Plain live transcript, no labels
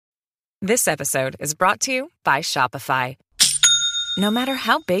This episode is brought to you by Shopify. No matter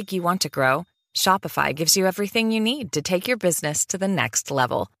how big you want to grow, Shopify gives you everything you need to take your business to the next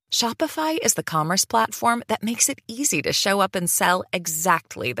level. Shopify is the commerce platform that makes it easy to show up and sell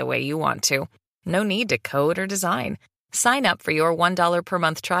exactly the way you want to. No need to code or design. Sign up for your $1 per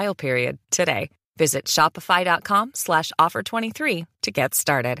month trial period today. Visit shopify.com/offer23 to get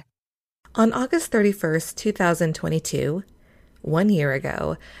started. On August 31st, 2022, 1 year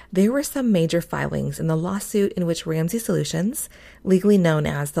ago, there were some major filings in the lawsuit in which Ramsey Solutions, legally known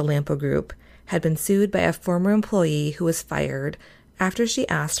as the Lampo Group, had been sued by a former employee who was fired after she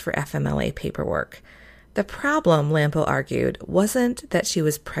asked for FMLA paperwork. The problem, Lampo argued, wasn't that she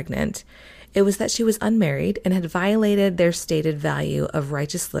was pregnant. It was that she was unmarried and had violated their stated value of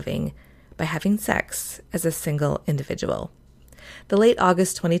righteous living by having sex as a single individual. The late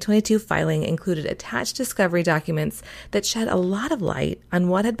August 2022 filing included attached discovery documents that shed a lot of light on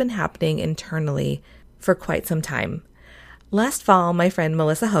what had been happening internally for quite some time. Last fall, my friend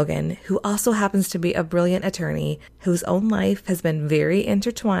Melissa Hogan, who also happens to be a brilliant attorney whose own life has been very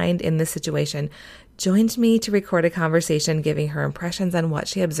intertwined in this situation, joined me to record a conversation giving her impressions on what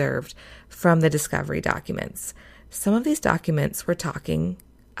she observed from the discovery documents. Some of these documents were talking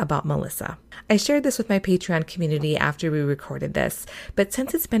about Melissa. I shared this with my Patreon community after we recorded this, but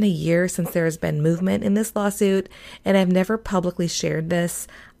since it's been a year since there has been movement in this lawsuit, and I've never publicly shared this,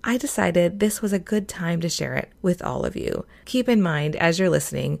 I decided this was a good time to share it with all of you. Keep in mind, as you're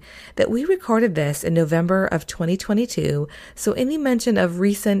listening, that we recorded this in November of 2022, so any mention of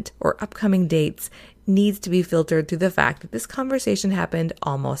recent or upcoming dates needs to be filtered through the fact that this conversation happened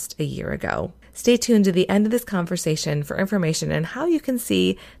almost a year ago. Stay tuned to the end of this conversation for information on how you can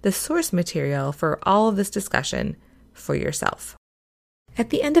see the source material for all of this discussion for yourself.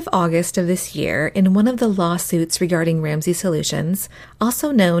 At the end of August of this year, in one of the lawsuits regarding Ramsey Solutions,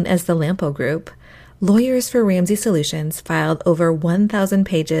 also known as the Lampo Group, lawyers for Ramsey Solutions filed over 1,000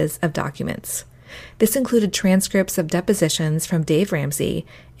 pages of documents. This included transcripts of depositions from Dave Ramsey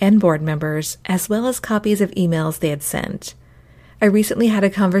and board members, as well as copies of emails they had sent. I recently had a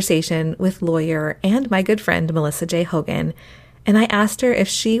conversation with lawyer and my good friend Melissa J. Hogan, and I asked her if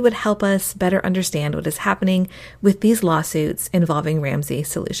she would help us better understand what is happening with these lawsuits involving Ramsey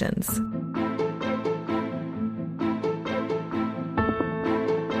Solutions.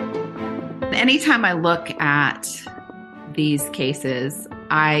 Anytime I look at these cases,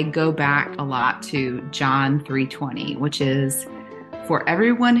 I go back a lot to John 3:20, which is, "For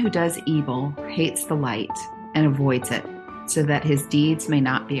everyone who does evil hates the light and avoids it, so that his deeds may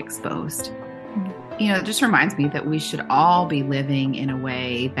not be exposed." It just reminds me that we should all be living in a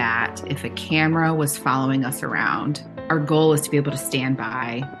way that if a camera was following us around, our goal is to be able to stand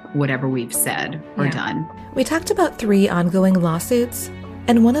by whatever we've said or done. We talked about 3 ongoing lawsuits,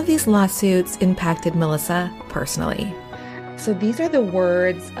 and one of these lawsuits impacted Melissa personally. So these are the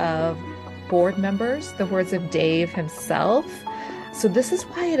words of board members, the words of Dave himself. So this is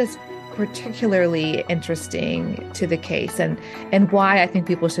why it is particularly interesting to the case and why I think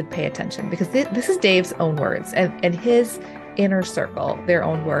people should pay attention, because this is Dave's own words and his inner circle, their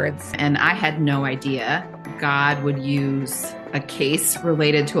own words. And I had no idea God would use a case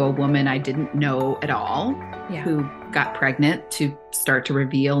related to a woman I didn't know at all, who got pregnant, to start to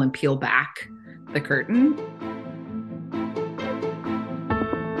reveal and peel back the curtain.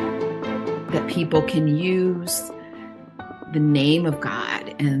 That people can use the name of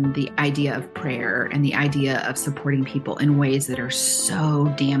God and the idea of prayer and the idea of supporting people in ways that are so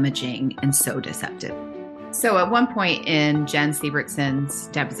damaging and so deceptive. So at one point in Jen Sievertson's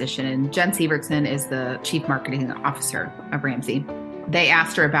deposition, and Jen Sievertson is the chief marketing officer of Ramsey, they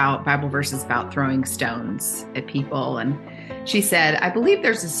asked her about Bible verses about throwing stones at people. And she said, "I believe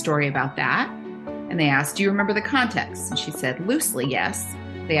there's a story about that." And they asked, "Do you remember the context?" And she said, "Loosely, yes."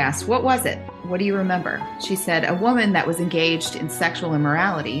 They asked, "What was it? What do you remember?" She said, "A woman that was engaged in sexual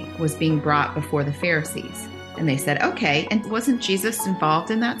immorality was being brought before the Pharisees." And they said, "Okay, and wasn't Jesus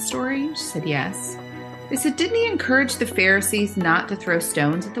involved in that story?" She said, "Yes." They said, "Didn't he encourage the Pharisees not to throw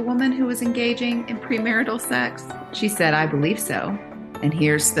stones at the woman who was engaging in premarital sex?" She said, "I believe so." And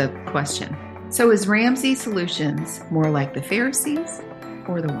here's the question. So is Ramsey Solutions more like the Pharisees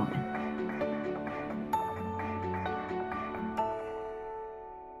or the woman?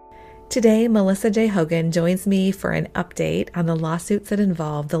 Today, Melissa J. Hogan joins me for an update on the lawsuits that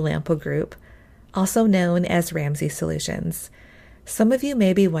involve the Lampo Group, also known as Ramsey Solutions. Some of you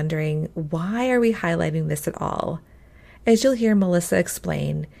may be wondering, why are we highlighting this at all? As you'll hear Melissa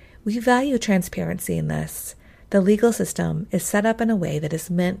explain, we value transparency in this. The legal system is set up in a way that is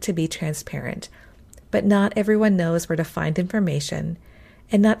meant to be transparent, but not everyone knows where to find information,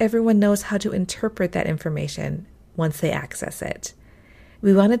 and not everyone knows how to interpret that information once they access it.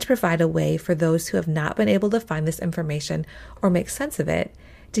 We wanted to provide a way for those who have not been able to find this information or make sense of it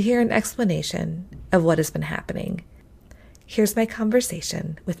to hear an explanation of what has been happening. Here's my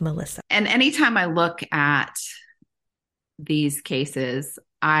conversation with Melissa. And anytime I look at these cases,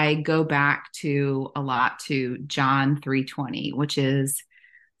 I go back to a lot to John 3:20, which is,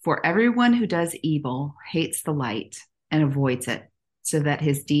 "For everyone who does evil hates the light and avoids it, so that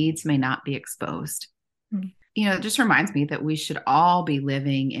his deeds may not be exposed." It just reminds me that we should all be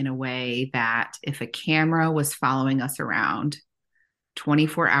living in a way that if a camera was following us around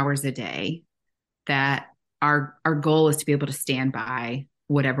 24 hours a day, that our goal is to be able to stand by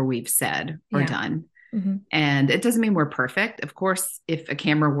whatever we've said or done. Mm-hmm. And it doesn't mean we're perfect. Of course, if a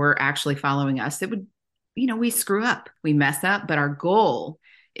camera were actually following us, it would, we screw up, we mess up, but our goal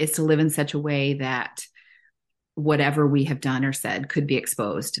is to live in such a way that whatever we have done or said could be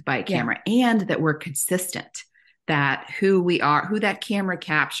exposed by a camera, and that we're consistent, that who we are, who that camera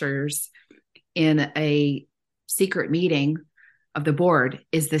captures in a secret meeting of the board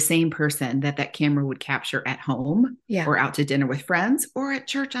is the same person that camera would capture at home or out to dinner with friends or at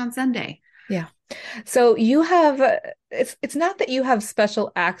church on Sunday. Yeah. So you have, it's not that you have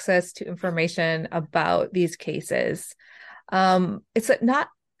special access to information about these cases. It's that not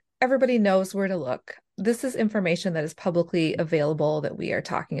everybody knows where to look. This is information that is publicly available that we are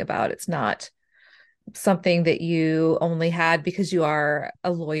talking about. It's not something that you only had because you are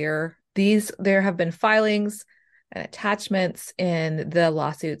a lawyer. There have been filings and attachments in the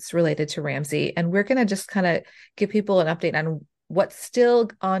lawsuits related to Ramsey, and we're going to just kind of give people an update on what's still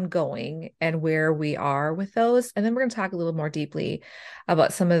ongoing and where we are with those. And then we're going to talk a little more deeply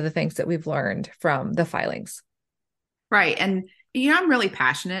about some of the things that we've learned from the filings. Right. And I'm really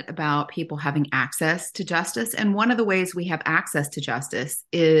passionate about people having access to justice. And one of the ways we have access to justice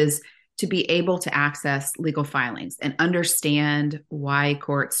is to be able to access legal filings and understand why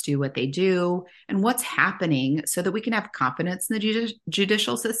courts do what they do and what's happening, so that we can have confidence in the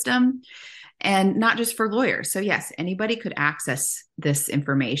judicial system, and not just for lawyers. So yes, anybody could access this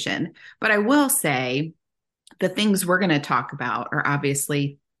information. But I will say the things we're going to talk about are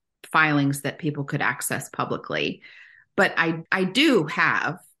obviously filings that people could access publicly. But I do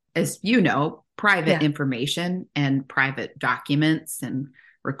have, as you know, private information and private documents and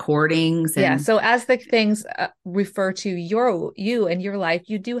recordings. And so as the things refer to you and your life,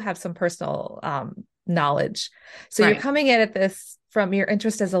 you do have some personal knowledge. So you're coming in at this from your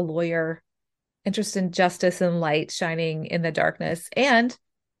interest as a lawyer, interest in justice and light shining in the darkness, and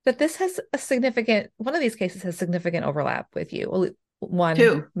that this has one of these cases has significant overlap with you.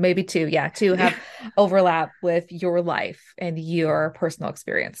 Well, maybe two have overlap with your life and your personal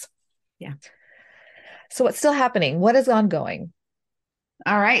experience. Yeah. So what's still happening? What is ongoing?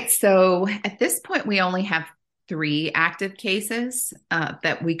 All right. So at this point, we only have 3 active cases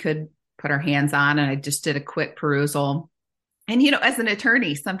that we could put our hands on. And I just did a quick perusal. And, as an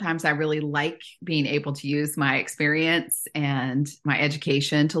attorney, sometimes I really like being able to use my experience and my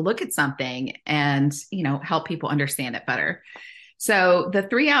education to look at something and, help people understand it better. So the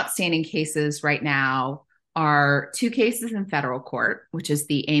 3 outstanding cases right now are 2 cases in federal court, which is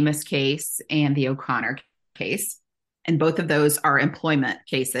the Amos case and the O'Connor case. And both of those are employment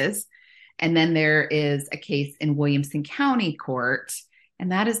cases. And then there is a case in Williamson County Court,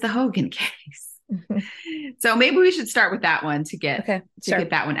 and that is the Hogan case. So maybe we should start with that one to get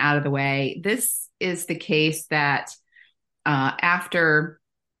that one out of the way. This is the case that after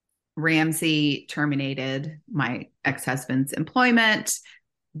Ramsey terminated my ex-husband's employment,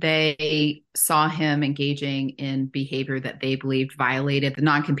 they saw him engaging in behavior that they believed violated the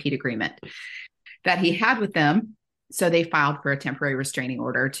non-compete agreement that he had with them. So they filed for a temporary restraining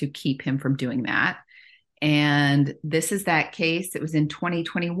order to keep him from doing that. And this is that case. It was in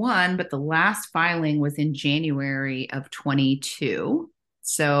 2021, but the last filing was in January of 22.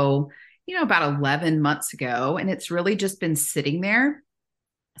 So, about 11 months ago, and it's really just been sitting there.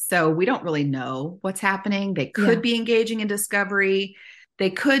 So we don't really know what's happening. They could be engaging in discovery. They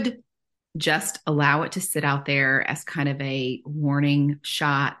could just allow it to sit out there as kind of a warning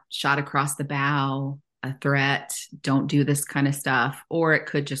shot across the bow, a threat, don't do this kind of stuff, or it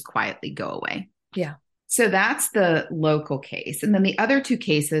could just quietly go away. Yeah. So that's the local case. And then the other 2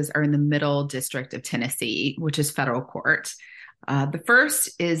 cases are in the Middle District of Tennessee, which is federal court. The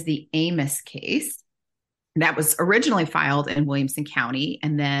first is the Amos case. That was originally filed in Williamson County,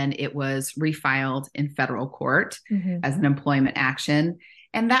 and then it was refiled in federal court as an employment action.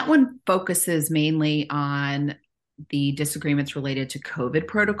 And that one focuses mainly on the disagreements related to COVID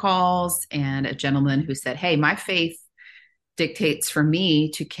protocols and a gentleman who said, hey, my faith dictates for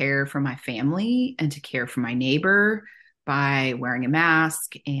me to care for my family and to care for my neighbor by wearing a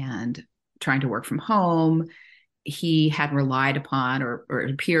mask and trying to work from home. He had relied upon, or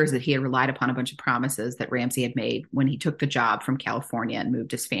it appears that he had relied upon a bunch of promises that Ramsey had made when he took the job from California and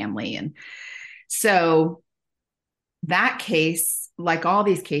moved his family. And so that case, like all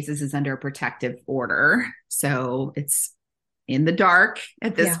these cases, is under a protective order. So it's in the dark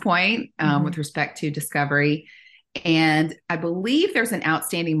at this point with respect to discovery. And I believe there's an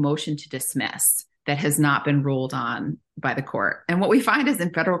outstanding motion to dismiss that has not been ruled on by the court. And what we find is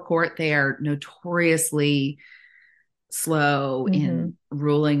in federal court, they are notoriously slow in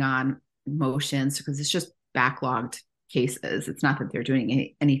ruling on motions because it's just backlogged cases. It's not that they're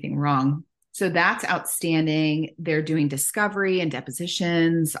doing anything wrong. So that's outstanding. They're doing discovery and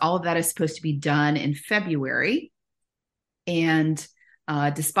depositions. All of that is supposed to be done in February. And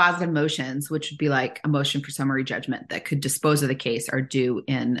dispositive motions, which would be like a motion for summary judgment that could dispose of the case, are due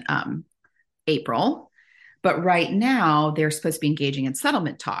in April. But right now, they're supposed to be engaging in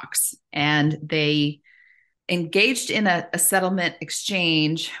settlement talks. And they engaged in a settlement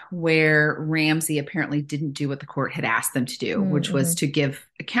exchange where Ramsey apparently didn't do what the court had asked them to do, which was to give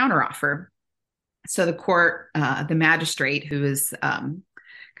a counteroffer. So the court, the magistrate, who is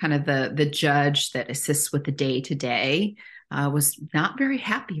kind of the judge that assists with the day-to-day, was not very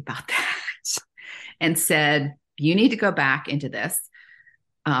happy about that and said, you need to go back into this.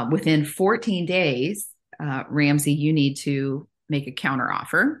 Within 14 days, Ramsey, you need to make a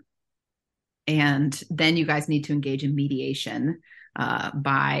counteroffer. And then you guys need to engage in mediation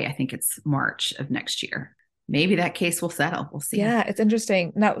by, I think it's March of next year. Maybe that case will settle. We'll see. Yeah, it's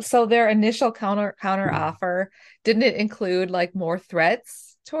interesting. Now, so their initial counter offer, didn't it include like more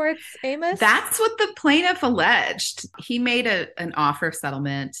threats towards Amos? That's what the plaintiff alleged. He made an offer of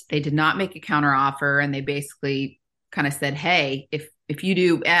settlement. They did not make a counter offer, and they basically kind of said, hey, if you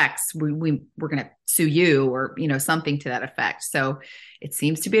do X, we're going to sue you, or, something to that effect. So it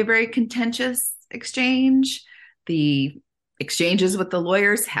seems to be a very contentious exchange. The exchanges with the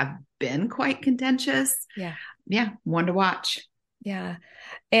lawyers have been quite contentious. Yeah. One to watch. Yeah.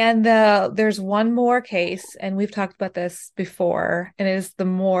 And there's one more case, and we've talked about this before, and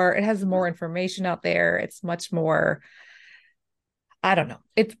it has more information out there. It's much more, I don't know,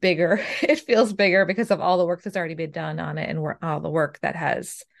 it's bigger. It feels bigger because of all the work that's already been done on it, and all the work that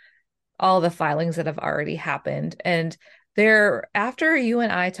has, all the filings that have already happened. And after you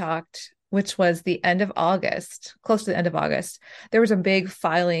and I talked, which was the end of August, close to the end of August, there was a big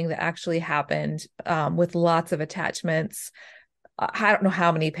filing that actually happened with lots of attachments. I don't know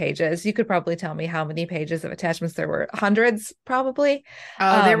how many pages. You could probably tell me how many pages of attachments there were. Hundreds, probably.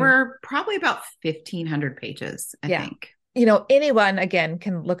 There were probably about 1,500 pages, I think. Anyone, again,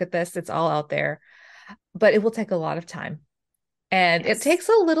 can look at this. It's all out there. But it will take a lot of time. And it takes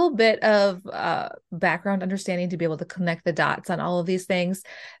a little bit of background understanding to be able to connect the dots on all of these things.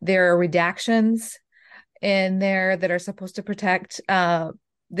 There are redactions in there that are supposed to protect the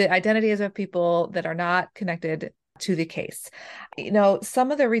identities of people that are not connected to the case.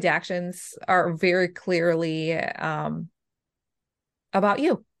 Some of the redactions are very clearly about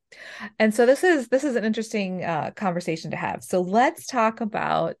you. And so this is an interesting conversation to have. So let's talk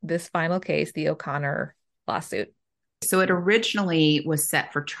about this final case, the O'Connor lawsuit. So it originally was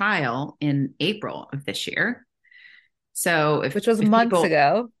set for trial in April of this year. So which was months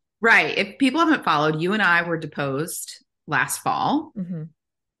ago. Right. If people haven't followed, you and I were deposed last fall. Mm-hmm.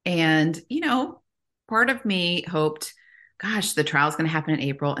 And, part of me hoped, gosh, the trial is going to happen in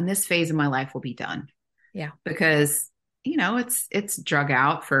April and this phase of my life will be done. Yeah. Because, it's drug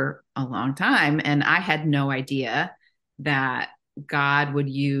out for a long time. And I had no idea that God would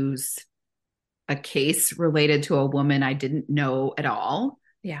use a case related to a woman I didn't know at all,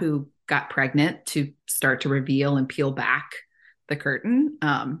 who got pregnant, to start to reveal and peel back the curtain.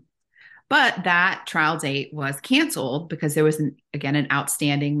 But that trial date was canceled because there was an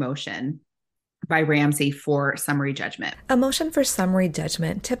outstanding motion by Ramsey for summary judgment. A motion for summary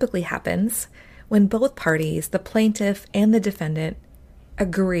judgment typically happens when both parties, the plaintiff and the defendant,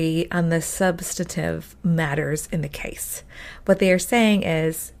 agree on the substantive matters in the case. What they are saying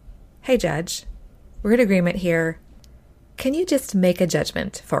is, hey, judge, we're in agreement here. Can you just make a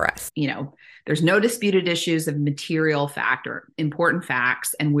judgment for us? There's no disputed issues of material fact or important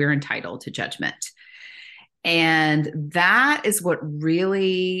facts, and we're entitled to judgment. And that is what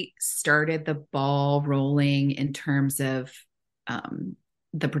really started the ball rolling in terms of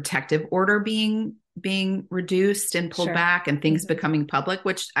the protective order being reduced and pulled back, and things becoming public,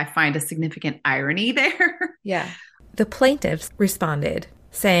 which I find a significant irony there. Yeah. The plaintiffs responded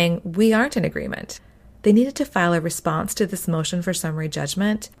saying, we aren't in agreement. They needed to file a response to this motion for summary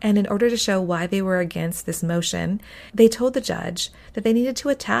judgment, and in order to show why they were against this motion, they told the judge that they needed to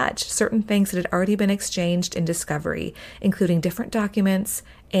attach certain things that had already been exchanged in discovery, including different documents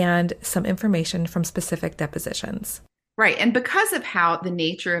and some information from specific depositions. Right. And because of how the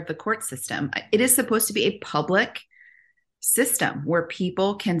nature of the court system, it is supposed to be a public system where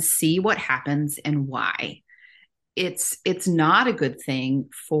people can see what happens and why. It's not a good thing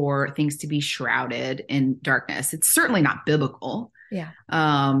for things to be shrouded in darkness. It's certainly not biblical. Yeah.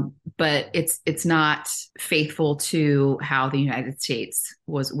 But it's not faithful to how the United States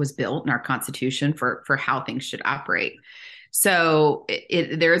was built in our Constitution for how things should operate. So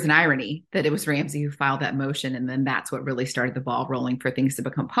there is an irony that it was Ramsey who filed that motion, and then that's what really started the ball rolling for things to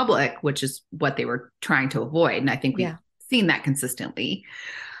become public, which is what they were trying to avoid. And I think we've seen that consistently.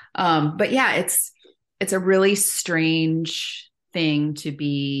 But yeah, it's a really strange thing to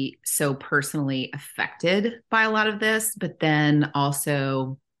be so personally affected by a lot of this, but then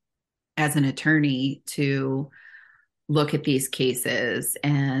also as an attorney to look at these cases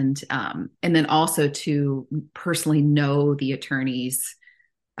and then also to personally know the attorneys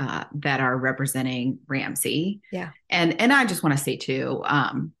that are representing Ramsey. Yeah. And I just want to say too,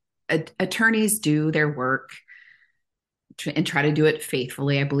 attorneys do their work and try to do it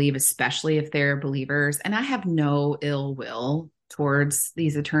faithfully, I believe, especially if they're believers. And I have no ill will towards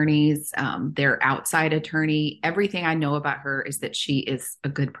these attorneys. Their outside attorney, everything I know about her is that she is a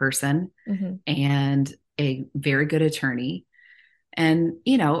good person and a very good attorney. And,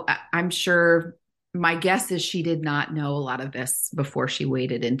 I'm sure, my guess is she did not know a lot of this before she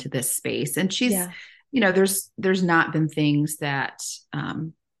waded into this space. And she's, there's not been things that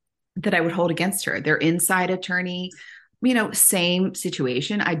I would hold against her. Their inside attorney, same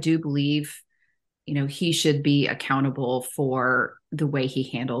situation. I do believe, he should be accountable for the way he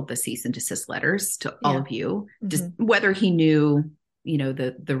handled the cease and desist letters to all of you, just whether he knew,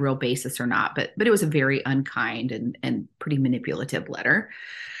 the real basis or not, but it was a very unkind and pretty manipulative letter.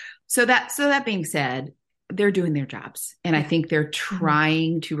 So that being said, they're doing their jobs. And I think they're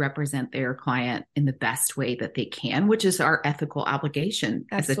trying to represent their client in the best way that they can, which is our ethical obligation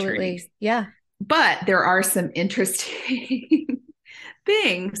as attorneys. Yeah. But there are some interesting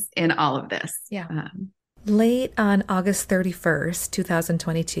things in all of this. Yeah. Late on August 31st,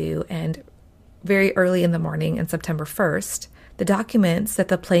 2022, and very early in the morning on September 1st, the documents that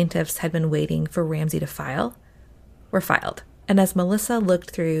the plaintiffs had been waiting for Ramsey to file were filed. And as Melissa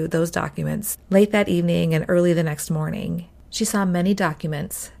looked through those documents late that evening and early the next morning, she saw many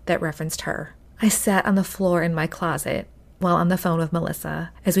documents that referenced her. I sat on the floor in my closet while on the phone with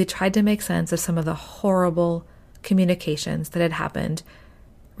Melissa as we tried to make sense of some of the horrible communications that had happened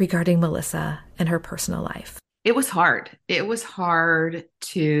regarding Melissa and her personal life. It was hard. It was hard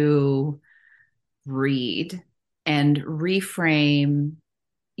to read and reframe,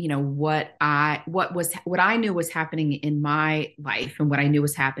 what I knew was happening in my life and what I knew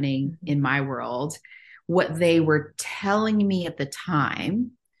was happening in my world, what they were telling me at the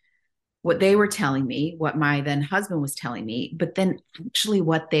time, what they were telling me, what my then husband was telling me, but then actually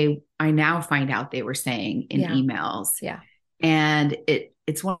what I now find out they were saying in emails. Yeah. And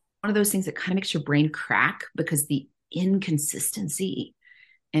it's one of those things that kind of makes your brain crack because the inconsistency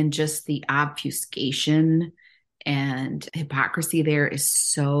and just the obfuscation and hypocrisy there is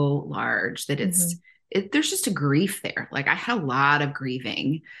so large that there's just a grief there. Like I had a lot of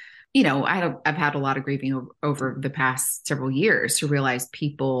grieving, I've had a lot of grieving over the past several years to realize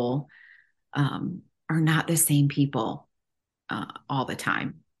people are not the same people all the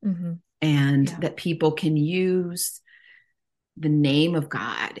time. And that people can use the name of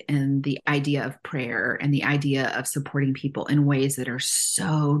God and the idea of prayer and the idea of supporting people in ways that are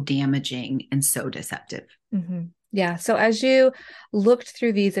so damaging and so deceptive. Yeah. So as you looked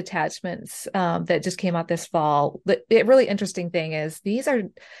through these attachments that just came out this fall, the really interesting thing is these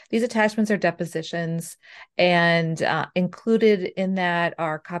attachments are depositions, and included in that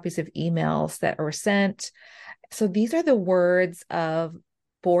are copies of emails that were sent. So these are the words of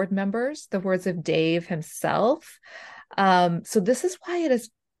board members, the words of Dave himself. So this is why it is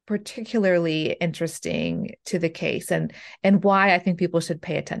particularly interesting to the case and why I think people should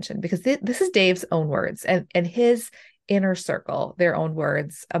pay attention, because this is Dave's own words and his inner circle, their own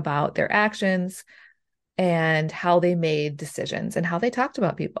words about their actions and how they made decisions and how they talked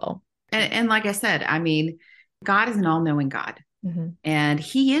about people. And like I said, I mean, God is an all-knowing God. And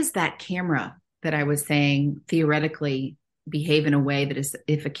he is that camera that I was saying theoretically behave in a way that is,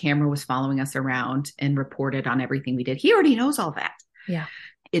 if a camera was following us around and reported on everything we did, he already knows all that. Yeah.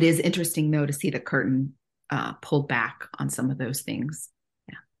 It is interesting, though, to see the curtain pulled back on some of those things.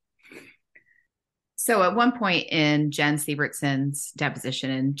 Yeah. So at one point in Jen Sievertson's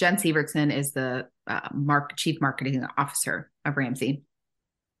deposition, and Jen Sievertson is the chief marketing officer of Ramsey,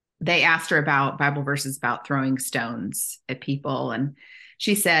 they asked her about Bible verses about throwing stones at people. And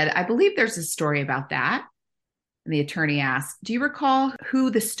she said, I believe there's a story about that. And the attorney asked, do you recall who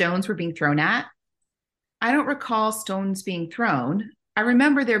the stones were being thrown at? I don't recall stones being thrown. I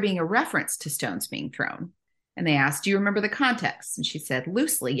remember there being a reference to stones being thrown. And they asked, do you remember the context? And she said,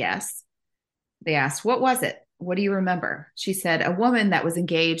 loosely, yes. They asked, what was it? What do you remember? She said, a woman that was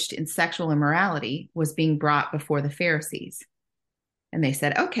engaged in sexual immorality was being brought before the Pharisees. And they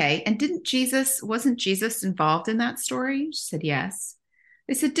said, okay. And wasn't Jesus involved in that story? She said, yes.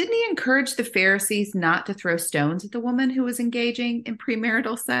 They said, didn't he encourage the Pharisees not to throw stones at the woman who was engaging in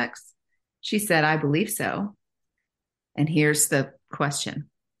premarital sex? She said, I believe so. And here's the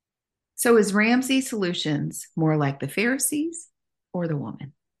question. So is Ramsey Solutions more like the Pharisees or the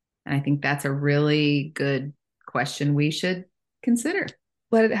woman? And I think that's a really good question we should consider.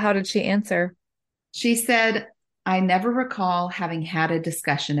 How did she answer? She said, I never recall having had a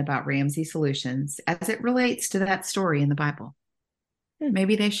discussion about Ramsey Solutions as it relates to that story in the Bible.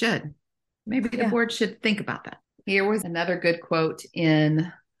 Maybe they should. Maybe the board should think about that. Here was another good quote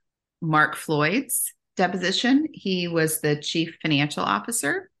in Mark Floyd's deposition. He was the chief financial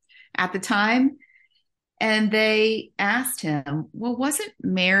officer at the time. And they asked him, well, wasn't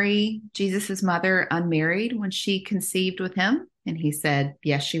Mary, Jesus's mother, unmarried when she conceived with him? And he said,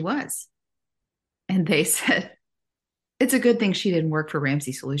 yes, she was. And they said, it's a good thing she didn't work for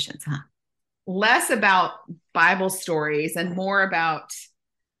Ramsey Solutions, huh? Less about Bible stories and more about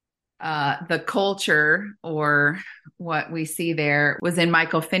the culture, or what we see there was in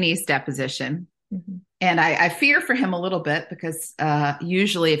Michael Finney's deposition. Mm-hmm. And I fear for him a little bit because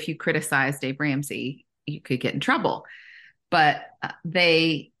usually if you criticize Dave Ramsey, you could get in trouble. But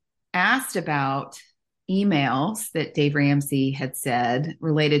they asked about emails that Dave Ramsey had said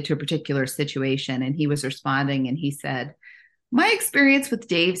related to a particular situation. And he was responding and he said, my experience with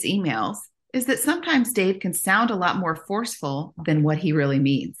Dave's emails is that sometimes Dave can sound a lot more forceful than what he really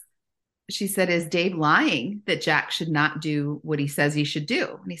means. She said, is Dave lying that Jack should not do what he says he should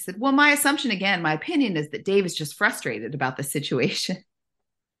do? And he said, well, my assumption, again, my opinion is that Dave is just frustrated about the situation.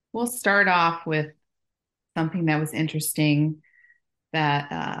 We'll start off with something that was interesting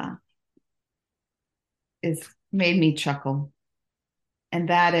that made me chuckle. And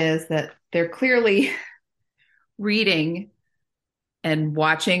that is that they're clearly reading and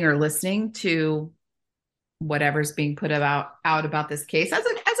watching or listening to whatever's being put out about this case, as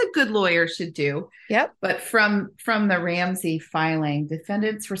a good lawyer should do. Yep. But from the Ramsey filing,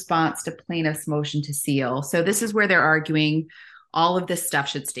 defendant's response to plaintiff's motion to seal. So this is where they're arguing all of this stuff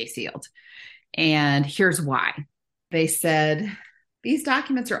should stay sealed. And here's why. They said, these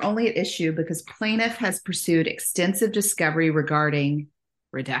documents are only at issue because plaintiff has pursued extensive discovery regarding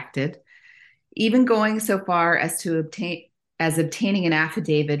redacted, even going so far as obtaining an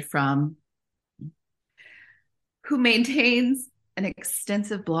affidavit from who maintains an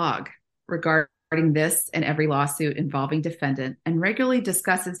extensive blog regarding this and every lawsuit involving defendant and regularly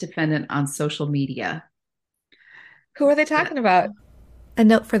discusses defendant on social media. Who are they talking about? A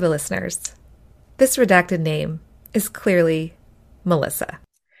note for the listeners. This redacted name is clearly Melissa.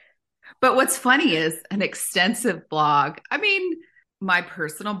 But what's funny is an extensive blog. I mean, my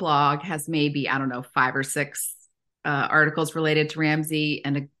personal blog has maybe, 5 or 6 articles related to Ramsey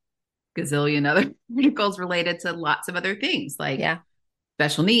and a gazillion other articles related to lots of other things like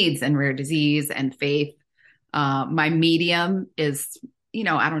special needs and rare disease and faith. My Medium is,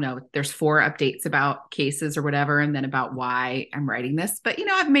 there's 4 updates about cases or whatever, and then about why I'm writing this. But,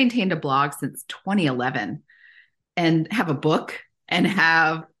 I've maintained a blog since 2011 and have a book and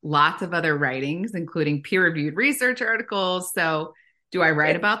have lots of other writings, including peer-reviewed research articles. So do I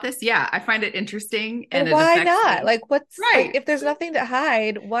write about this? Yeah, I find it interesting. And why not? Like, what's right? Like, if there's nothing to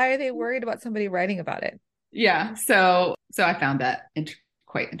hide, why are they worried about somebody writing about it? Yeah. So I found that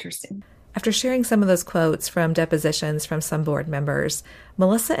quite interesting. After sharing some of those quotes from depositions from some board members,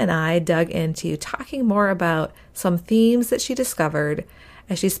 Melissa and I dug into talking more about some themes that she discovered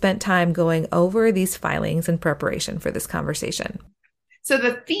as she spent time going over these filings in preparation for this conversation. So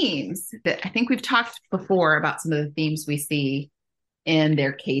the themes that I think we've talked before about, some of the themes we see in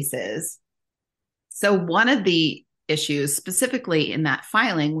their cases. So one of the issues specifically in that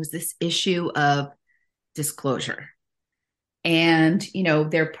filing was this issue of disclosure. And,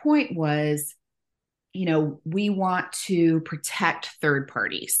 their point was, we want to protect third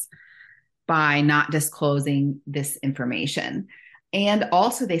parties by not disclosing this information. And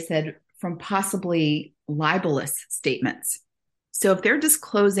also they said from possibly libelous statements So if they're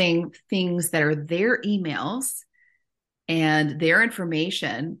disclosing things that are their emails and their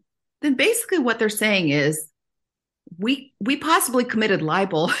information, then basically what they're saying is we possibly committed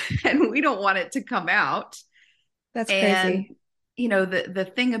libel and we don't want it to come out. That's And crazy.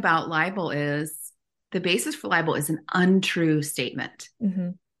 the thing about libel is the basis for libel is an untrue statement.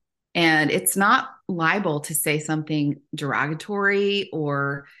 Mm-hmm. And it's not libel to say something derogatory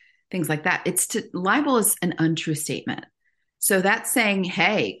or things like that. Libel is an untrue statement. So that's saying,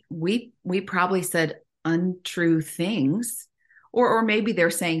 hey, we probably said untrue things, or maybe they're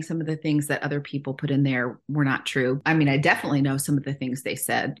saying some of the things that other people put in there were not true. I mean, I definitely know some of the things they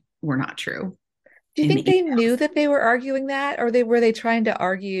said were not true. Do you In think the they emails. knew that they were arguing that, or were they trying to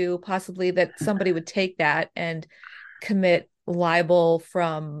argue possibly that somebody would take that and commit libel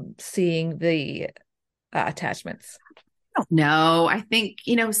from seeing the attachments? I don't know. I think,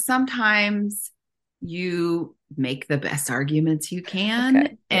 sometimes you make the best arguments you can.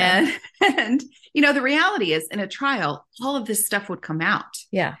 Okay. Yeah. And the reality is in a trial, all of this stuff would come out.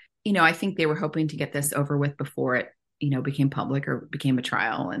 Yeah. I think they were hoping to get this over with before it, became public or became a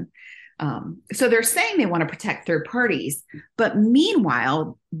trial. And so they're saying they want to protect third parties, but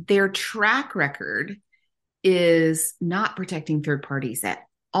meanwhile, their track record is not protecting third parties at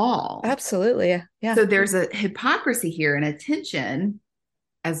all. Absolutely. Yeah. So there's a hypocrisy here and a tension.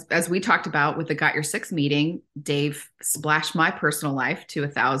 As we talked about with the Got Your Six meeting, Dave splashed my personal life to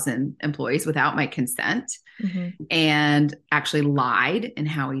 1,000 employees without my consent, Mm-hmm. and actually lied in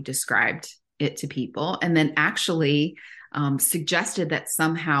how he described it to people, and then actually suggested that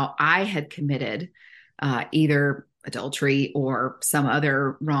somehow I had committed either adultery or some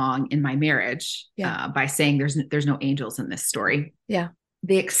other wrong in my marriage by saying there's no angels in this story. Yeah.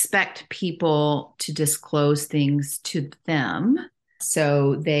 They expect people to disclose things to them.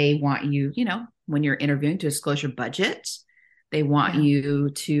 So they want you, when you're interviewing, to disclose your budget. They want you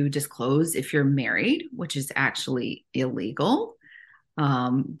to disclose if you're married, which is actually illegal.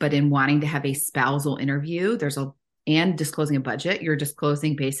 But in wanting to have a spousal interview, and disclosing a budget, you're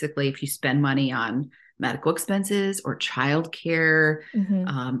disclosing basically if you spend money on medical expenses or childcare,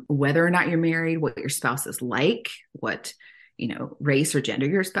 whether or not you're married, what your spouse is like, what race or gender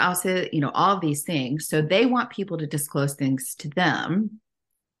your spouse is, all of these things. So they want people to disclose things to them.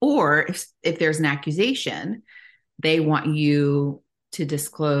 Or if there's an accusation, they want you to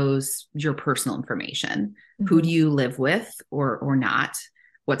disclose your personal information. Mm-hmm. Who do you live with or not?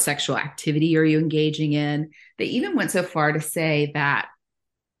 What sexual activity are you engaging in? They even went so far to say that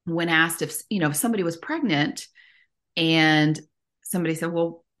when asked if somebody was pregnant and somebody said,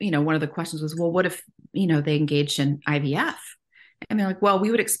 well, one of the questions was, well, what if, they engaged in IVF? And they're like, well,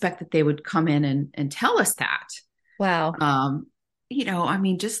 we would expect that they would come in and tell us that. Wow.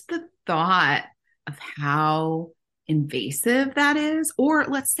 Just the thought of how invasive that is. Or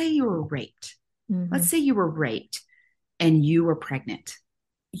let's say you were raped. Mm-hmm. Let's say you were raped and you were pregnant.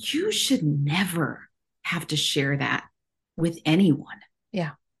 You should never have to share that with anyone.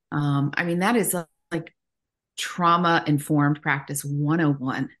 Yeah. That is like trauma-informed practice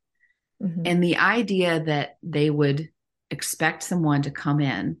 101. Mm-hmm. And the idea that they would expect someone to come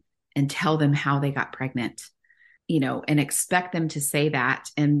in and tell them how they got pregnant, and expect them to say that.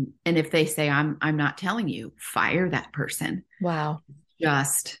 And if they say, I'm not telling you, fire that person. Wow.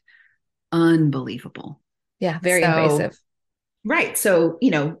 Just unbelievable. Yeah. Very invasive. Right. So,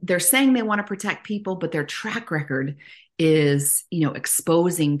 they're saying they want to protect people, but their track record is,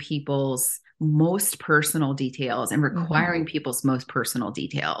 exposing people's most personal details and requiring people's most personal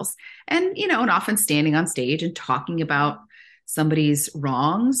details. And, and often standing on stage and talking about somebody's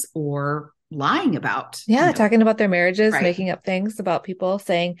wrongs or lying about. Talking about their marriages, making up things about people,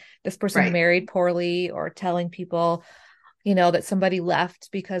 saying this person married poorly, or telling people, that somebody left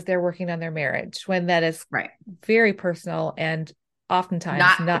because they're working on their marriage, when that is very personal and oftentimes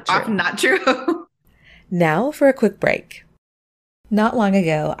not true. Often not true. Now for a quick break. Not long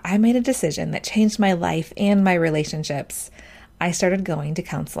ago, I made a decision that changed my life and my relationships. I started going to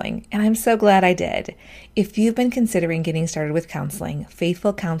counseling, and I'm so glad I did. If you've been considering getting started with counseling,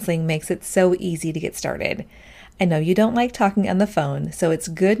 Faithful Counseling makes it so easy to get started. I know you don't like talking on the phone, so it's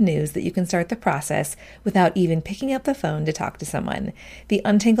good news that you can start the process without even picking up the phone to talk to someone. The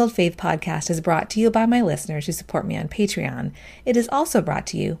Untangled Faith podcast is brought to you by my listeners who support me on Patreon. It is also brought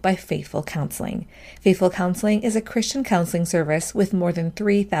to you by Faithful Counseling. Faithful Counseling is a Christian counseling service with more than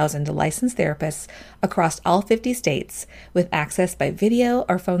 3,000 licensed therapists across all 50 states, with access by video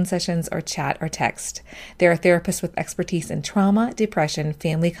or phone sessions or chat or text. There are therapists with expertise in trauma, depression,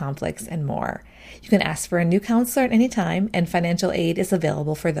 family conflicts, and more. You can ask for a new counselor at any time, and financial aid is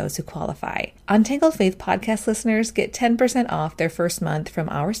available for those who qualify. Untangled Faith podcast listeners get 10% off their first month from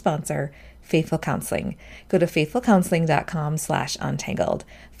our sponsor, Faithful Counseling. Go to faithfulcounseling.com/untangled.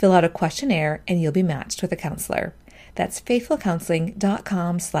 Fill out a questionnaire and you'll be matched with a counselor. That's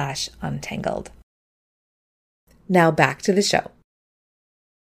faithfulcounseling.com/untangled. Now back to the show.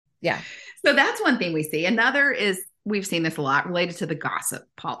 Yeah. So that's one thing we see. Another is, we've seen this a lot related to the gossip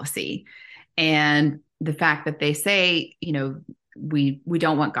policy and the fact that they say, we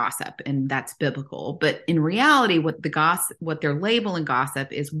don't want gossip, and that's biblical. But in reality, what they're labeling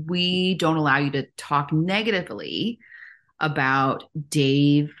gossip is, we don't allow you to talk negatively about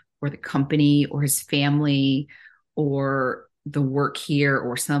Dave or the company or his family or the work here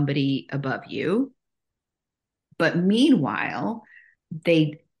or somebody above you. But meanwhile,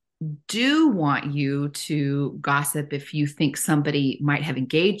 they do want you to gossip if you think somebody might have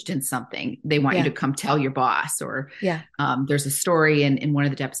engaged in something. They want you to come tell your boss. Or there's a story in one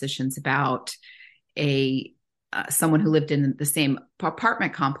of the depositions about someone who lived in the same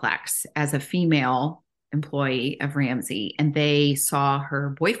apartment complex as a female employee of Ramsey, and they saw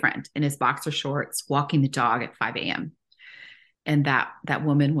her boyfriend in his boxer shorts walking the dog at 5 a.m. And that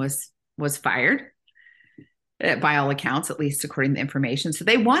woman was fired, by all accounts, at least according to the information. So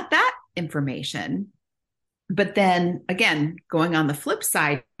they want that information. But then again, going on the flip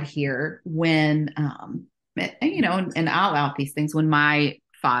side here, when, and I'll out these things, when my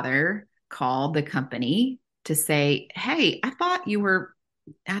father called the company to say, hey, I thought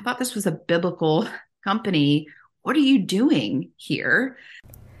this was a biblical company. What are you doing here?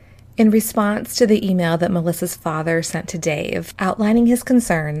 In response to the email that Melissa's father sent to Dave outlining his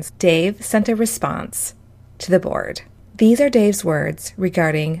concerns, Dave sent a response to the board. These are Dave's words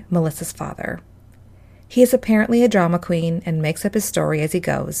regarding Melissa's father. He is apparently a drama queen and makes up his story as he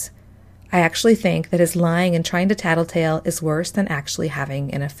goes. I actually think that his lying and trying to tattletale is worse than actually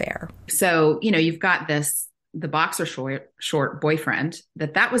having an affair. So, you've got the boxer short boyfriend,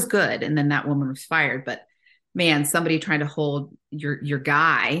 that was good. And then that woman was fired. But man, somebody trying to hold your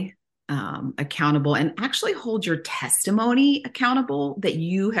guy accountable and actually hold your testimony accountable that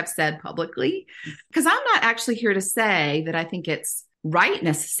you have said publicly. Because I'm not actually here to say that I think it's right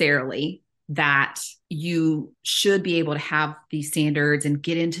necessarily that you should be able to have these standards and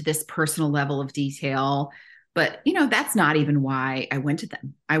get into this personal level of detail. But, that's not even why I went to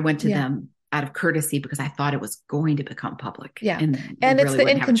them. I went to them out of courtesy because I thought it was going to become public. Yeah. And it's the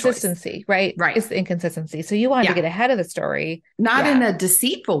inconsistency, right? Right. It's the inconsistency. So you wanted to get ahead of the story. Not in a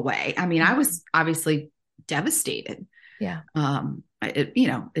deceitful way. I mean, I was obviously devastated. Yeah.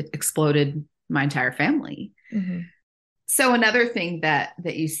 It exploded my entire family. Mm-hmm. So another thing that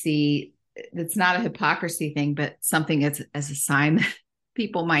you see, that's not a hypocrisy thing, but something as a sign that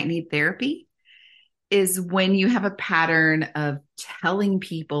people might need therapy, is when you have a pattern of telling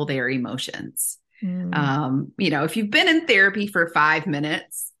people their emotions. If you've been in therapy for 5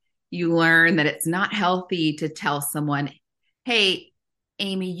 minutes, you learn that it's not healthy to tell someone, hey,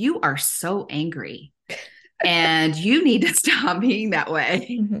 Amy, you are so angry and you need to stop being that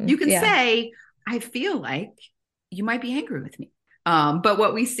way. Mm-hmm. You can say, I feel like you might be angry with me. But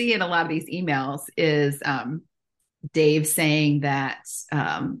what we see in a lot of these emails is Dave saying that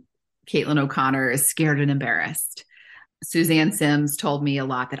Caitlin O'Connor is scared and embarrassed. Suzanne Sims told me a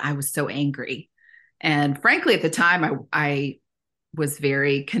lot that I was so angry. And frankly, at the time, I was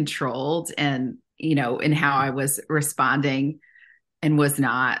very controlled and, in how I was responding and was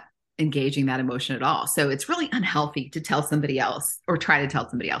not engaging that emotion at all. So it's really unhealthy to tell somebody else or try to tell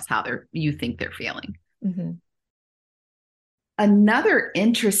somebody else how you think they're feeling. Mm-hmm. Another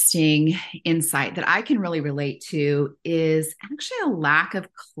interesting insight that I can really relate to is actually a lack of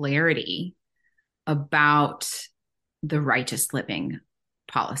clarity about the righteous living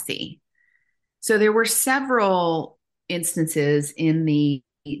policy. So there were several instances in the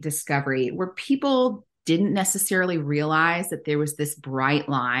discovery where people didn't necessarily realize that there was this bright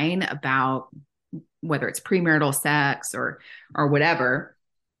line about whether it's premarital sex or whatever.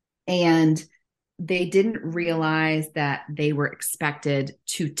 And they didn't realize that they were expected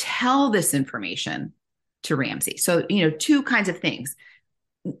to tell this information to Ramsey. So, two kinds of things.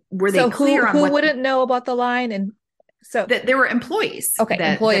 Were they clear on who wouldn't know about the line? And so that there were employees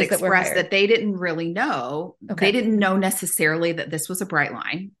that expressed that they didn't really know. Okay. They didn't know necessarily that this was a bright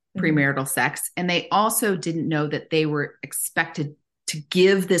line, premarital sex. And they also didn't know that they were expected to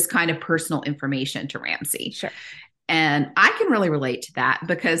give this kind of personal information to Ramsey. Sure. And I can really relate to that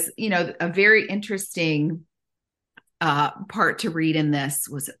because, a very interesting part to read in this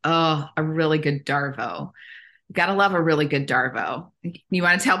was, a really good Darvo. Got to love a really good Darvo. You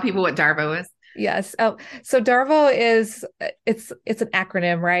want to tell people what Darvo is? Yes. Oh, so DARVO is it's an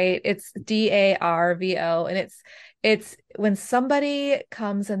acronym, right? It's DARVO, and it's when somebody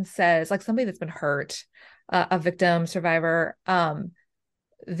comes and says, like somebody that's been hurt, a victim, survivor,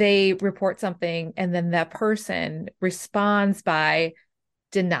 they report something, and then that person responds by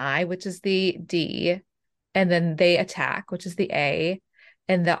deny, which is the D, and then they attack, which is the A,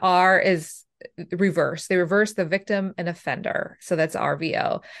 and the R is reverse. They reverse the victim and offender. So that's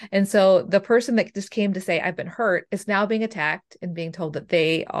RVO. And so the person that just came to say, I've been hurt, is now being attacked and being told that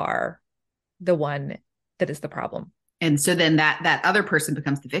they are the one that is the problem. And so then that other person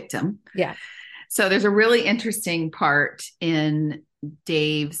becomes the victim. Yeah. So there's a really interesting part in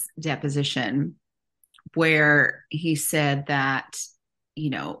Dave's deposition where he said that,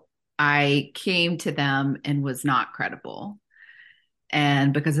 I came to them and was not credible.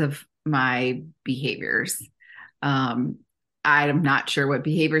 And because of my behaviors, I'm not sure what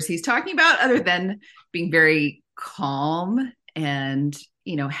behaviors he's talking about other than being very calm and,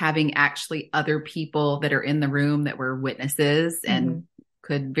 having actually other people that are in the room that were witnesses and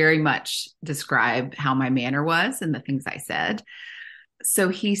could very much describe how my manner was and the things I said. So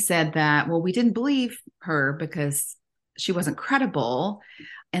he said that, well, we didn't believe her because she wasn't credible.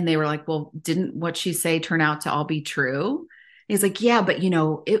 And they were like, well, didn't what she say turn out to all be true? He's like, yeah, but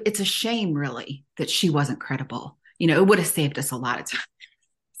it's a shame really that she wasn't credible. It would have saved us a lot of time.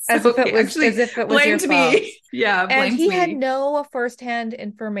 As if it was your fault. Yeah. And he had no firsthand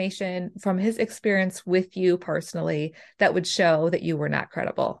information from his experience with you personally that would show that you were not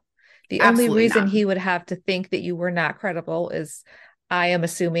credible. The only reason he would have to think that you were not credible is, I am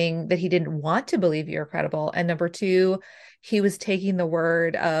assuming, that he didn't want to believe you're credible. And number two, he was taking the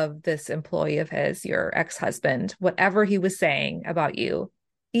word of this employee of his, your ex-husband, whatever he was saying about you,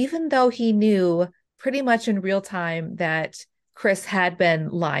 even though he knew pretty much in real time that Chris had been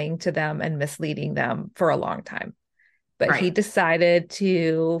lying to them and misleading them for a long time. But he decided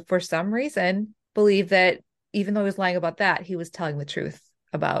to, for some reason, believe that even though he was lying about that, he was telling the truth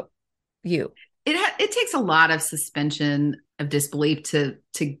about you. It takes a lot of suspension of disbelief to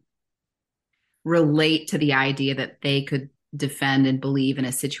relate to the idea that they could defend and believe in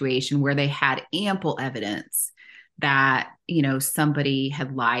a situation where they had ample evidence that, somebody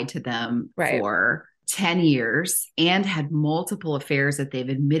had lied to them for 10 years and had multiple affairs that they've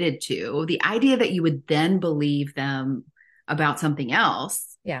admitted to. The idea that you would then believe them about something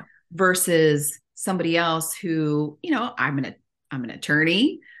else versus somebody else who, I'm an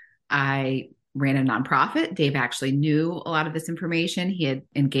attorney. I ran a nonprofit. Dave actually knew a lot of this information. He had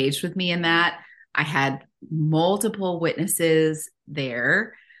engaged with me in that. I had multiple witnesses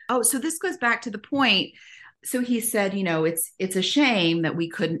there. Oh, so this goes back to the point. So he said, it's a shame that we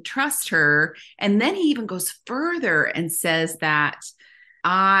couldn't trust her. And then he even goes further and says that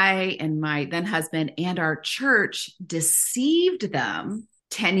I and my then husband and our church deceived them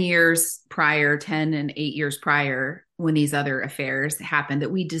 10 and 8 years prior, when these other affairs happened,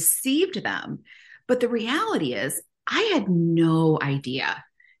 that we deceived them. But the reality is, I had no idea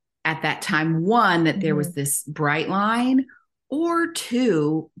at that time, one, that there was this bright line, or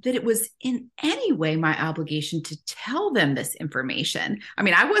two, that it was in any way my obligation to tell them this information. I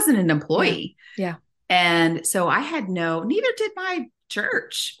mean, I wasn't an employee. Yeah. And so I had neither did my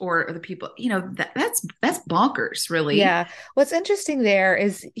church or the people, that's bonkers, really. Yeah. What's interesting there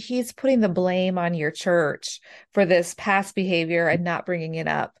is he's putting the blame on your church for this past behavior and not bringing it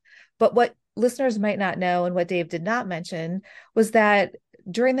up. But what listeners might not know, and what Dave did not mention, was that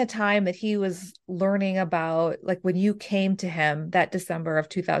during the time that he was learning about, like when you came to him that December of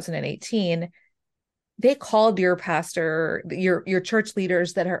 2018, they called your pastor, your church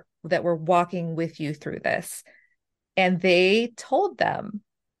leaders that were walking with you through this. And they told them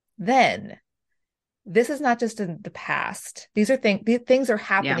then, this is not just in the past. These things are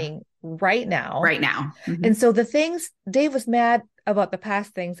happening right now. Right now. Mm-hmm. And so Dave was mad about the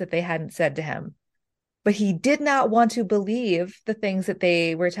past things that they hadn't said to him, but he did not want to believe the things that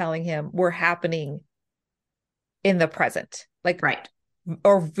they were telling him were happening in the present,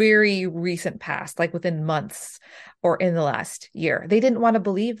 or very recent past, like within months or in the last year. They didn't want to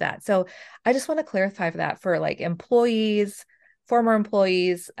believe that. So I just want to clarify that for like employees, former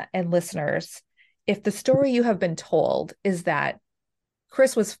employees, and listeners. If the story you have been told is that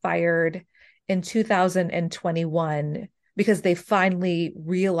Chris was fired in 2021 because they finally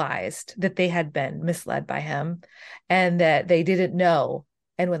realized that they had been misled by him and that they didn't know,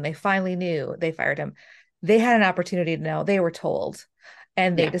 and when they finally knew, they fired him. They had an opportunity to know. They were told.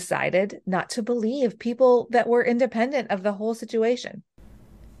 And they decided not to believe people that were independent of the whole situation.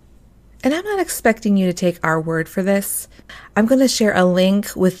 And I'm not expecting you to take our word for this. I'm going to share a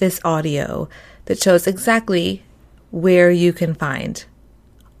link with this audio that shows exactly where you can find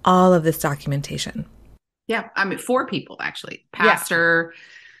all of this documentation. Yeah. I mean, 4 people, actually. Pastor,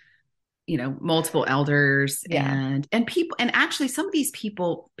 multiple elders and people. And actually some of these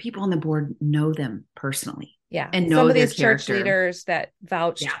people on the board know them personally. Yeah. And know some of their these character. Church leaders that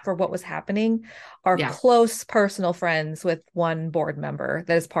vouched for what was happening are close personal friends with one board member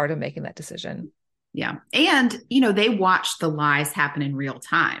that is part of making that decision. Yeah. And, they watched the lies happen in real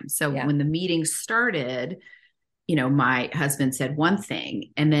time. So when the meeting started, my husband said one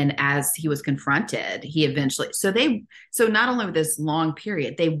thing, and then as he was confronted, he eventually, so not only with this long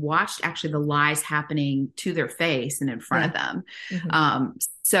period, they watched actually the lies happening to their face and in front of them. Mm-hmm.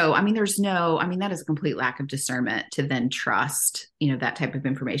 So, I mean, that is a complete lack of discernment to then trust, that type of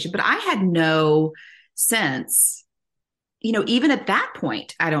information. But I had no sense, even at that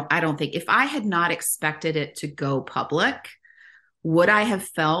point, I don't think, if I had not expected it to go public, would I have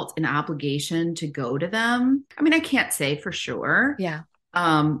felt an obligation to go to them? I mean, I can't say for sure. Yeah.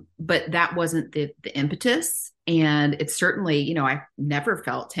 But that wasn't the impetus. And it's certainly, I never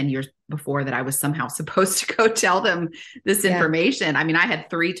felt 10 years before that I was somehow supposed to go tell them this information. I mean, I had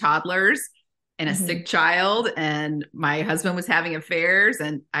 3 toddlers and a sick child, and my husband was having affairs.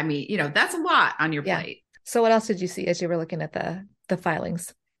 And I mean, that's a lot on your plate. So what else did you see as you were looking at the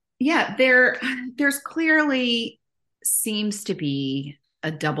filings? Yeah, there's clearly seems to be a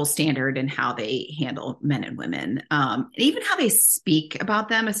double standard in how they handle men and women, even how they speak about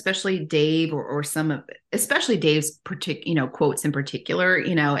them, especially Dave or especially Dave's quotes in particular,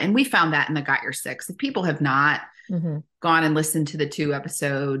 and we found that in the Got Your Six. If people have not gone and listened to the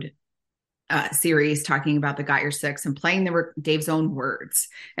 2-episode series talking about the Got Your Six and playing Dave's own words.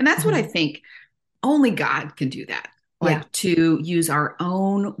 And that's what I think only God can do that. To use our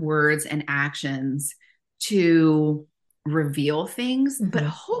own words and actions to reveal things, but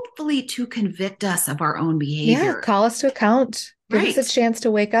hopefully to convict us of our own behavior. Yeah, call us to account. Give us a chance to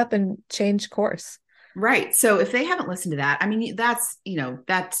wake up and change course. Right. So if they haven't listened to that, I mean, that's,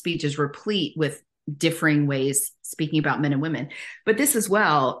 that speech is replete with differing ways speaking about men and women. But this as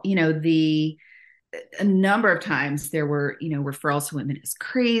well, a number of times there were, referrals to women as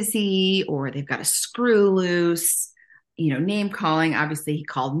crazy, or they've got a screw loose, name calling. Obviously he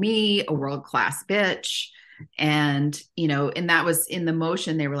called me a world-class bitch. And, and that was in the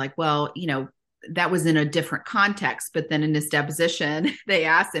motion. They were like, well, that was in a different context. But then in his deposition, they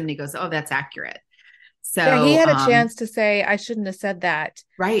asked him and he goes, oh, that's accurate. So he had a chance to say, I shouldn't have said that.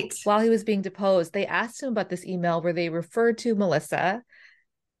 Right. While he was being deposed, they asked him about this email where they referred to Melissa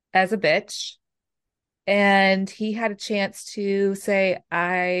as a bitch. And he had a chance to say,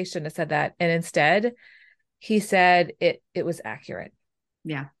 I shouldn't have said that. And instead he said it was accurate.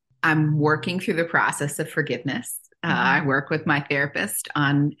 Yeah. I'm working through the process of forgiveness. I work with my therapist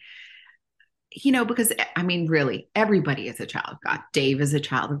on, because I mean, really, everybody is a child of God. Dave is a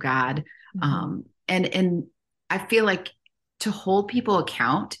child of God. And I feel like to hold people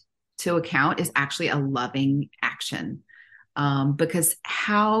to account is actually a loving action. Because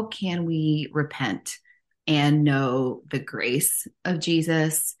how can we repent and know the grace of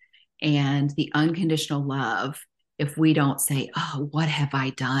Jesus and the unconditional love if we don't say, oh, what have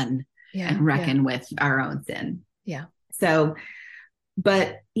I done? And reckon with our own sin. Yeah. So,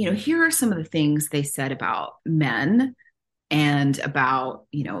 but, here are some of the things they said about men and about,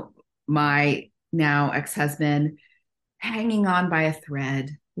 my now ex-husband hanging on by a thread.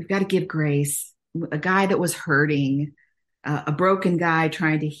 We've got to give grace. A guy that was hurting, a broken guy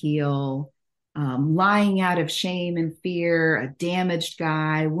trying to heal, lying out of shame and fear, a damaged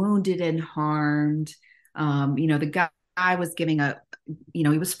guy, wounded and harmed. The guy was giving he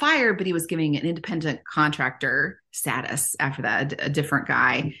was fired, but he was giving an independent contractor status after that, a different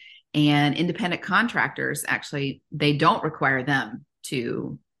guy. And independent contractors, actually, they don't require them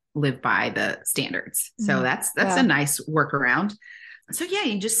to live by the standards. So that's a nice workaround. So yeah,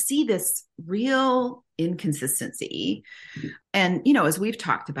 you just see this real inconsistency. And, as we've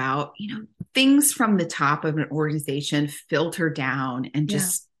talked about, things from the top of an organization filter down and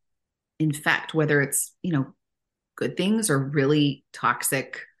just infect, whether it's, good things or really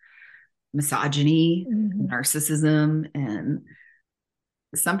toxic misogyny, narcissism. And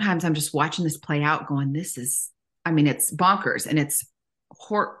sometimes I'm just watching this play out going, it's bonkers, and it's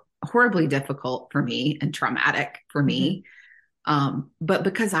horribly difficult for me and traumatic for me. But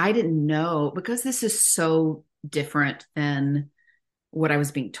because I didn't know, because this is so different than what I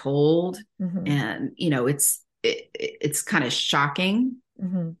was being told. And, it's kind of shocking.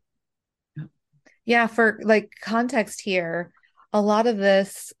 Yeah, for context here, a lot of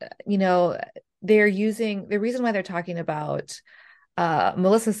this, you know, they're using the reason why they're talking about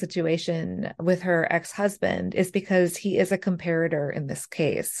Melissa's situation with her ex-husband is because he is a comparator in this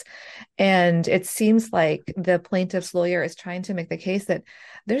case. And it seems like the plaintiff's lawyer is trying to make the case that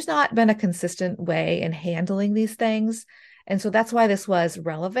there's not been a consistent way in handling these things. And so that's why this was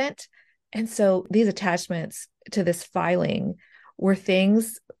relevant. And so these attachments to this filing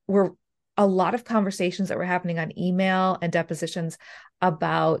were a lot of conversations that were happening on email and depositions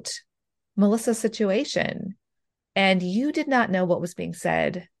about Melissa's situation. And you did not know what was being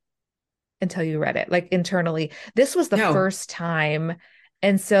said until you read it, like internally. This was the first time.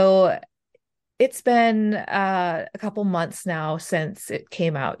 And so it's been a couple months now since it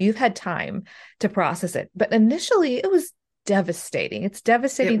came out. You've had time to process it. But initially, it was devastating. It's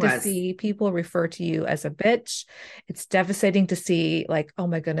devastating to see people refer to you as a bitch. It's devastating to see, like, oh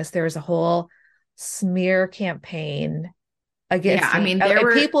my goodness, there is a whole smear campaign against me. There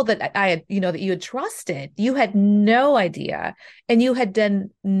were people that I had, that you had trusted. You had no idea, and you had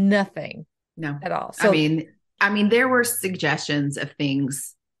done nothing, at all. So, I mean, there were suggestions of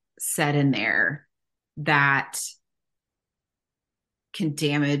things said in there that can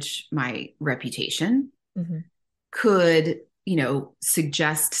damage my reputation. Mm-hmm. Could,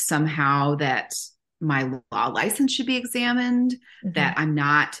 suggest somehow that my law license should be examined, mm-hmm. that I'm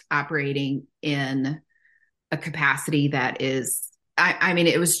not operating in a capacity that is,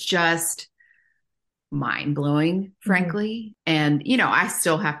 it was just mind blowing, frankly. Mm-hmm. And, I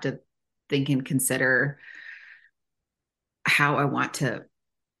still have to think and consider how I want to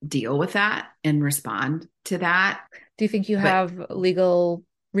deal with that and respond to that. Do you think you have legal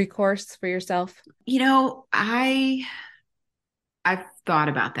recourse for yourself? I've thought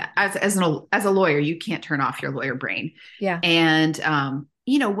about that. As a lawyer, you can't turn off your lawyer brain. Yeah. And,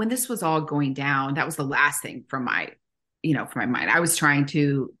 when this was all going down, that was the last thing from my mind. I was trying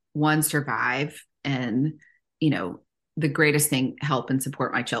to, one, survive and, the greatest thing, help and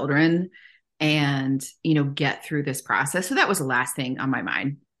support my children and, get through this process. So that was the last thing on my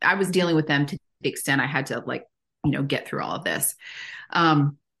mind. I was dealing with them to the extent I had to, get through all of this.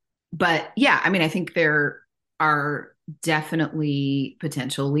 But yeah, I think there are definitely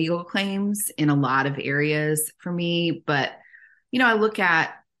potential legal claims in a lot of areas for me. But, I look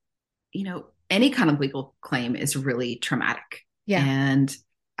at, any kind of legal claim is really traumatic. Yeah. And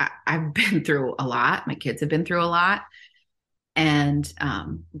I've been through a lot. My kids have been through a lot. And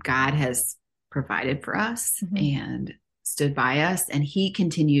God has provided for us, mm-hmm. and stood by us. And he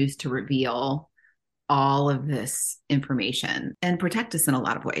continues to reveal all of this information and protect us in a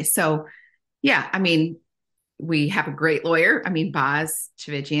lot of ways. So yeah, we have a great lawyer. Boz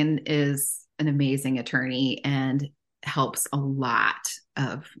Chivijian is an amazing attorney and helps a lot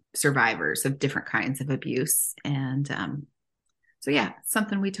of survivors of different kinds of abuse. And so yeah,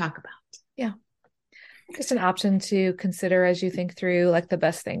 something we talk about. Yeah. Just an option to consider as you think through the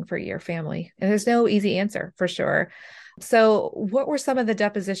best thing for your family. And there's no easy answer for sure. So what were some of the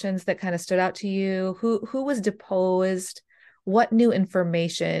depositions that kind of stood out to you? Who was deposed? What new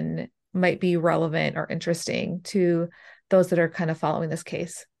information might be relevant or interesting to those that are kind of following this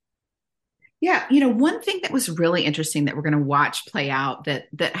case? Yeah. One thing that was really interesting that we're going to watch play out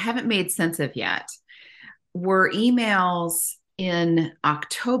that haven't made sense of yet were emails in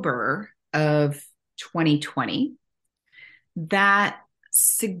October of 2020 that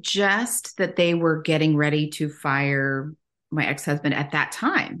suggest that they were getting ready to fire my ex-husband at that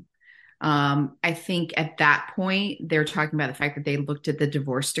time. I think at that point, they're talking about the fact that they looked at the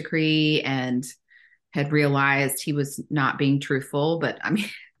divorce decree and had realized he was not being truthful, but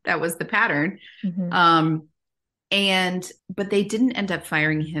that was the pattern. Mm-hmm. But they didn't end up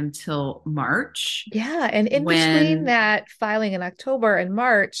firing him till March. Yeah. And in between that filing in October and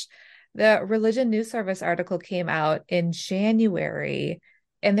March, the Religion News Service article came out in January,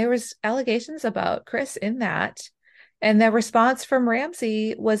 and there was allegations about Chris in that. And the response from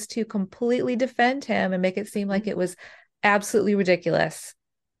Ramsey was to completely defend him and make it seem like it was absolutely ridiculous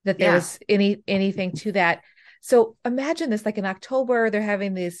that there was anything to that. So imagine this, in October, they're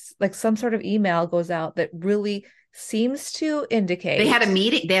having this, some sort of email goes out that really seems to indicate they had a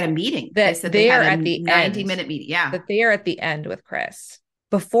meeting. That they are at the 90-minute meeting. Yeah. That they are at the end with Chris.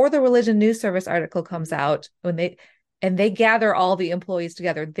 Before the Religion News Service article comes out, they gather all the employees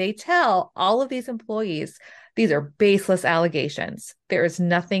together, they tell all of these employees, these are baseless allegations. There is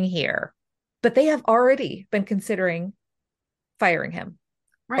nothing here. But they have already been considering firing him.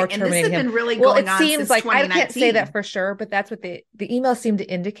 Right. And this has been really going on since 2019. I can't say that for sure, but that's what the emails seem to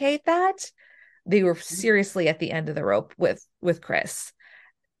indicate, that they were seriously at the end of the rope with Chris.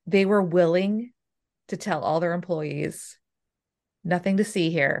 They were willing to tell all their employees Nothing to see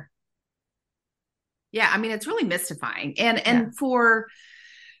here. Yeah, I mean, it's really mystifying. And Yeah. for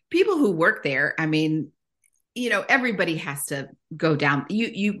people who work there, I mean, everybody has to go down.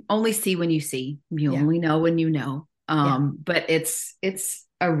 You only see when you see. You Yeah. only know when you know. But it's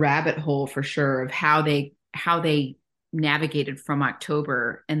a rabbit hole for sure of how they navigated from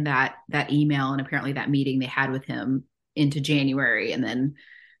October and that email and apparently that meeting they had with him into January and then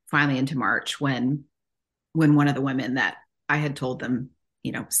finally into March when one of the women that I had told them,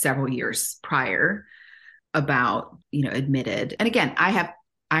 several years prior about, admitted. And again, I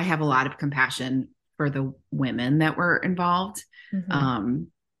have a lot of compassion for the women that were involved.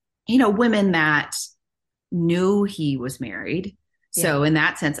 Mm-hmm. Women that knew he was married. So in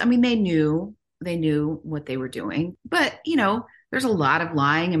that sense, I mean, they knew what they were doing, but there's a lot of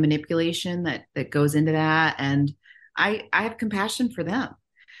lying and manipulation that goes into that. And I have compassion for them.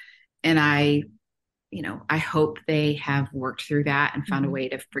 And I hope they have worked through that and found a way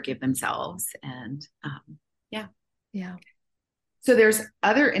to forgive themselves. And Yeah. So there's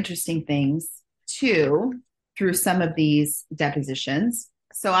other interesting things too through some of these depositions.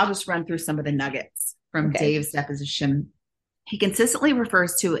 So I'll just run through some of the nuggets from Dave's deposition. He consistently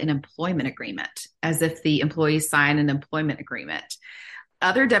refers to an employment agreement as if the employees sign an employment agreement.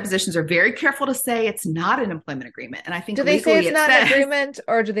 Other depositions are very careful to say it's not an employment agreement. And I think do they say it's not an agreement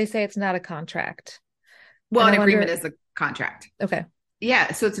or do they say it's not a contract? Well, an agreement is a contract. Okay.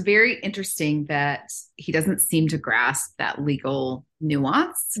 Yeah. So it's very interesting that he doesn't seem to grasp that legal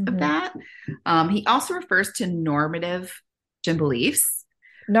nuance of that. He also refers to normative Christian beliefs.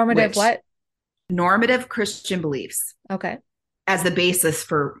 Normative what? Normative Christian beliefs. Okay. As the basis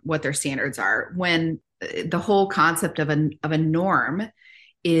for what their standards are. When the whole concept of a norm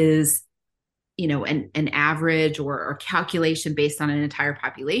is, an average or calculation based on an entire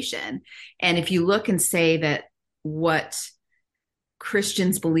population. And if you look and say that what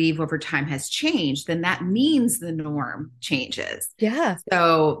Christians believe over time has changed, then that means the norm changes. Yeah.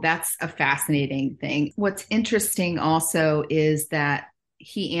 So that's a fascinating thing. What's interesting also is that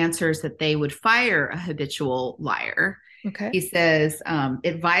he answers that they would fire a habitual liar. Okay. He says,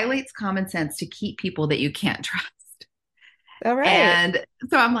 it violates common sense to keep people that you can't trust. All right. And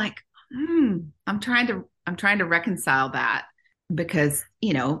so I'm like, I'm trying to reconcile that because,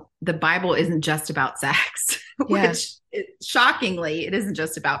 the Bible isn't just about sex, which shockingly, it isn't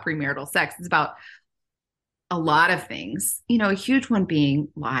just about premarital sex. It's about a lot of things, a huge one being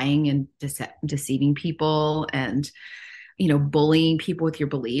lying and deceiving people and, bullying people with your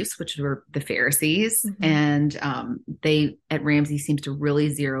beliefs, which were the Pharisees. And they at Ramsey seems to really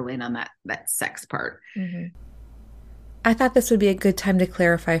zero in on that sex part. I thought this would be a good time to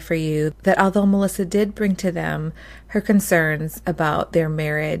clarify for you that although Melissa did bring to them her concerns about their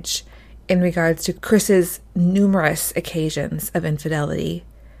marriage in regards to Chris's numerous occasions of infidelity,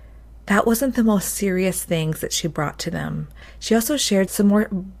 that wasn't the most serious things that she brought to them. She also shared some more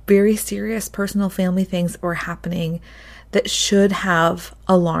very serious personal family things that were happening that should have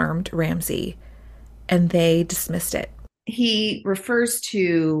alarmed Ramsey, and they dismissed it. He refers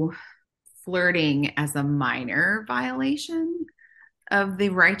to flirting as a minor violation of the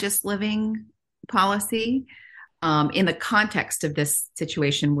righteous living policy in the context of this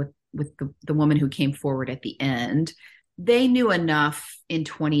situation with the woman who came forward at the end. They knew enough in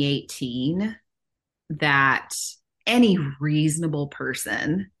 2018 that any reasonable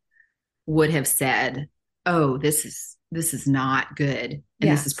person would have said, oh, this is not good.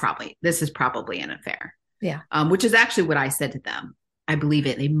 And this is probably an affair. Yeah. Which is actually what I said to them. I believe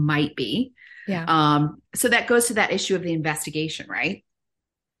it. They might be. Yeah. So that goes to that issue of the investigation, right?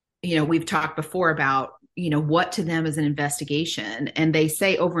 We've talked before about, what to them is an investigation. And they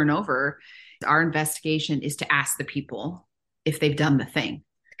say over and over, our investigation is to ask the people if they've done the thing.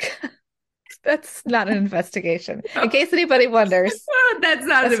 That's not an investigation. In case anybody wonders. That's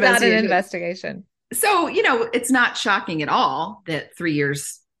not an investigation. So, it's not shocking at all that 3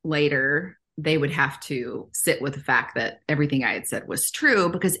 years later, they would have to sit with the fact that everything I had said was true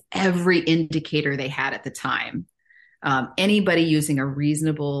because every indicator they had at the time, anybody using a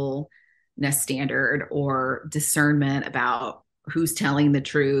reasonableness standard or discernment about who's telling the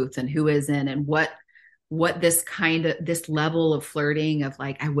truth and who isn't and what this level of flirting of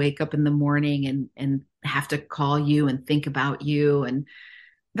like, I wake up in the morning and have to call you and think about you. And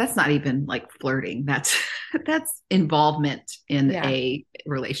that's not even like flirting. That's involvement in a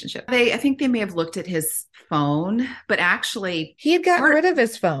relationship. I think they may have looked at his phone, but actually he had gotten rid of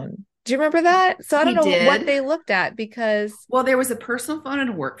his phone. Do you remember that? So I don't know what they looked at because. Well, there was a personal phone and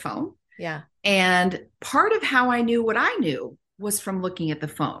a work phone. Yeah. And part of how I knew what I knew was from looking at the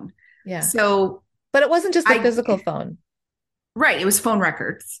phone. Yeah. So, but it wasn't just a physical phone. Right. It was phone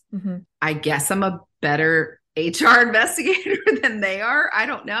records. Mm-hmm. I guess I'm a better HR investigator than they are. I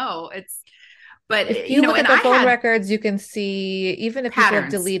don't know. If You you know, look and at the I phone had records, you can see, even if people have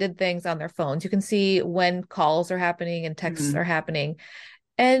patterns. deleted things on their phones, you can see when calls are happening and texts Mhm. are happening.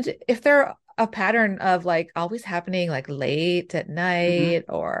 And if they're a pattern of like always happening like late at Mhm. night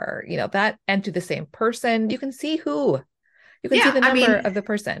or, that and to the same person, you can see who. You can see Yeah. the I number mean, of the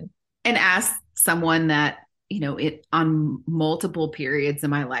person. and as someone that, it on multiple periods in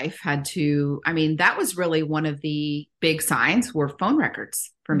my life had to, I mean, that was really one of the big signs were phone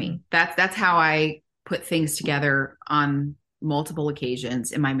records for Mm-hmm. me. That's how I put things together on multiple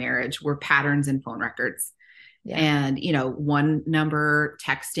occasions in my marriage were patterns in phone records. Yeah. And, one number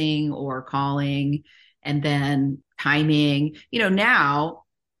texting or calling and then timing, now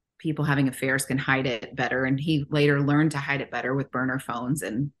people having affairs can hide it better. And he later learned to hide it better with burner phones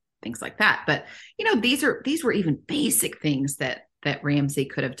and things like that. But these were even basic things that Ramsey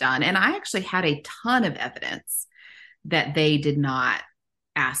could have done. And I actually had a ton of evidence that they did not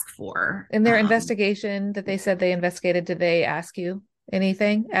ask for. In their investigation that they said they investigated, did they ask you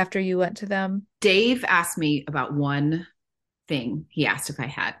anything after you went to them? Dave asked me about one thing. He asked me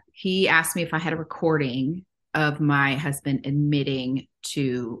if I had a recording of my husband admitting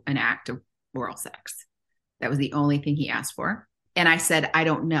to an act of oral sex. That was the only thing he asked for. And I said, I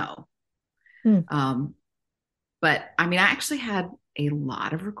don't know. Hmm. But I mean, I actually had a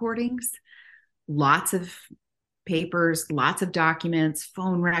lot of recordings, lots of papers, lots of documents,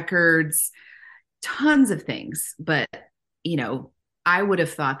 phone records, tons of things. But, I would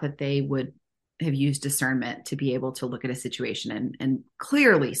have thought that they would have used discernment to be able to look at a situation and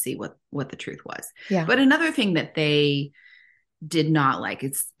clearly see what the truth was. Yeah. But another thing that they did not like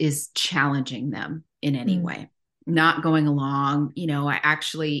is challenging them in any way, not going along. I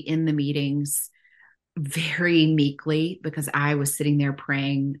actually in the meetings very meekly, because I was sitting there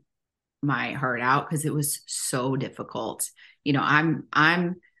praying my heart out because it was so difficult. I'm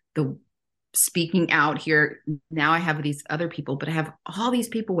the speaking out here. Now I have these other people, but I have all these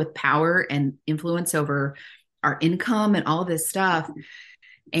people with power and influence over our income and all this stuff.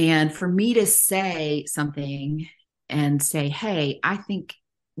 And for me to say something and say, hey, I think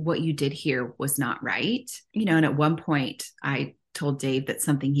what you did here was not right. And at one point I told Dave that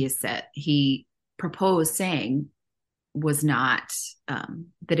something he proposed saying was not,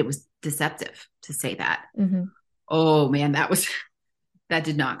 that it was deceptive to say that. Mm-hmm. Oh man, that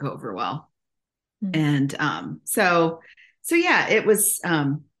did not go over well. Mm-hmm. And so yeah, it was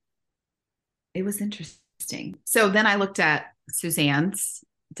interesting. So then I looked at Suzanne's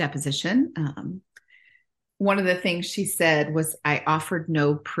deposition. One of the things she said was I offered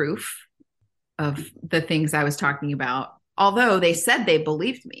no proof of the things I was talking about, although they said they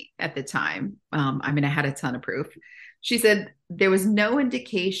believed me at the time. I mean, I had a ton of proof. She said there was no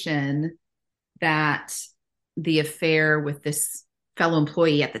indication that the affair with this fellow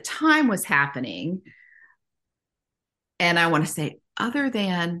employee at the time was happening. And I want to say, other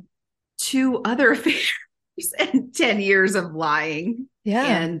than 2 other affairs and 10 years of lying,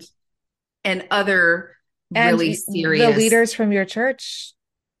 Yeah. and other And really serious, the leaders from your church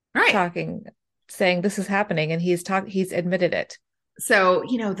right, saying this is happening, and he's admitted it. So,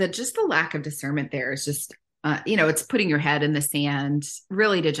 just the lack of discernment there is just, it's putting your head in the sand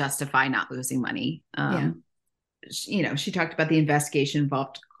really to justify not losing money. She talked about the investigation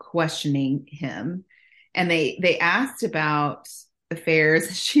involved questioning him, and they asked about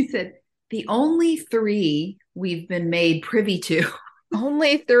affairs. She said, the only 3 we've been made privy to.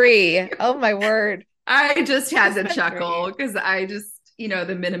 Only 3. Oh my word. I just had to chuckle because I just, the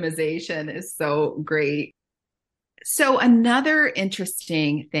minimization is so great. So another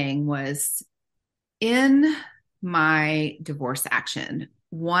interesting thing was in my divorce action,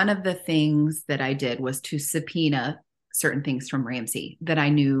 one of the things that I did was to subpoena certain things from Ramsey that I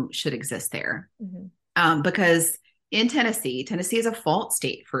knew should exist there. Mm-hmm. Because in Tennessee is a fault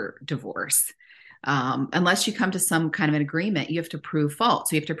state for divorce. Unless you come to some kind of an agreement, you have to prove fault.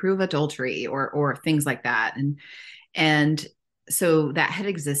 So you have to prove adultery or things like that. And so that had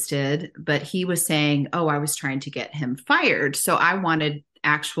existed, but he was saying, oh, I was trying to get him fired. So I wanted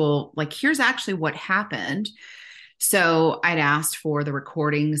here's actually what happened. So I'd asked for the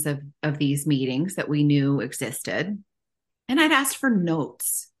recordings of these meetings that we knew existed. And I'd asked for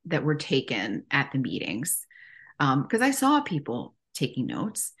notes that were taken at the meetings. Because I saw people taking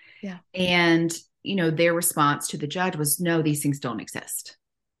notes. Yeah. And, their response to the judge was, no, these things don't exist.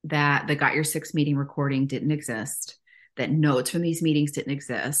 That the Got Your Six meeting recording didn't exist. That notes from these meetings didn't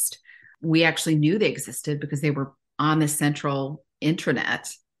exist. We actually knew they existed because they were on the central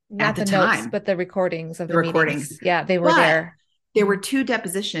intranet Not at the the time. notes, but the recordings of the recordings. Meetings. Yeah, they were there. there were 2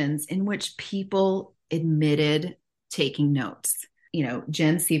 depositions in which people admitted taking notes.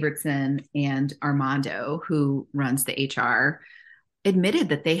 Jen Sievertson and Armando, who runs the HR, admitted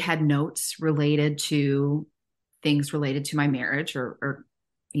that they had notes related to things related to my marriage, or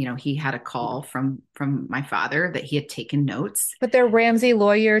he had a call from my father that he had taken notes. But their Ramsey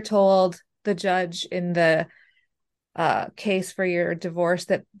lawyer told the judge in the case for your divorce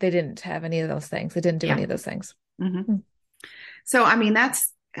that they didn't have any of those things. They didn't do any of those things. Mm-hmm. So, I mean,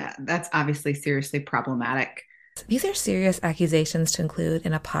 that's obviously seriously problematic. These are serious accusations to include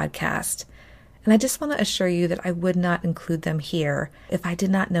in a podcast. And I just want to assure you that I would not include them here if I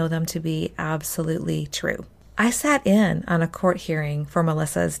did not know them to be absolutely true. I sat in on a court hearing for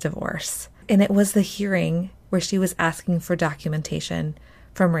Melissa's divorce, and it was the hearing where she was asking for documentation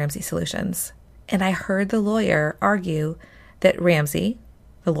from Ramsey Solutions. And I heard the lawyer argue that Ramsey,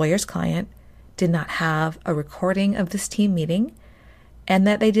 the lawyer's client, did not have a recording of this team meeting and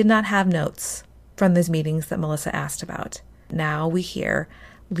that they did not have notes from these meetings that Melissa asked about. Now we hear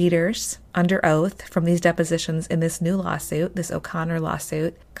leaders under oath from these depositions in this new lawsuit, this O'Connor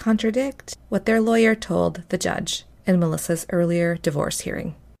lawsuit, contradict what their lawyer told the judge in Melissa's earlier divorce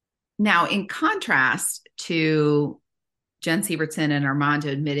hearing. Now, in contrast to Jen Sievertson and Armando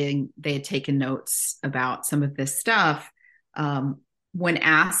admitting they had taken notes about some of this stuff, when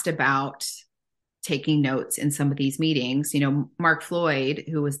asked about taking notes in some of these meetings, Mark Floyd,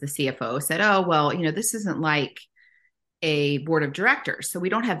 who was the CFO, said, oh, well, this isn't like a board of directors, so we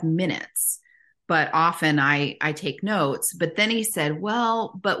don't have minutes, but often I take notes. But then he said,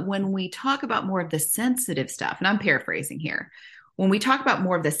 well, but when we talk about more of the sensitive stuff, and I'm paraphrasing here, when we talk about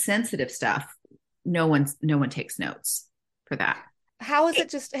more of the sensitive stuff, no one takes notes for that. How is it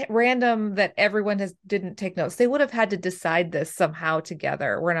just random that everyone didn't take notes? They would have had to decide this somehow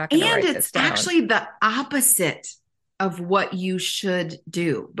together. We're not going to write this down. And it's actually the opposite of what you should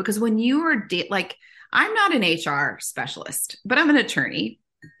do, because when you are I'm not an HR specialist, but I'm an attorney.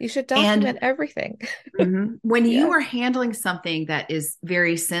 You should document everything. Mm-hmm. When you are handling something that is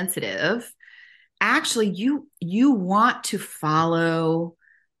very sensitive, actually you want to follow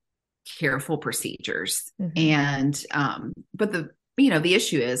careful procedures. Mm-hmm. And but the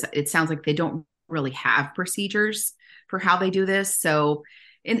issue is, it sounds like they don't really have procedures for how they do this. So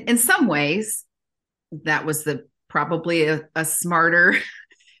in some ways, that was probably a smarter,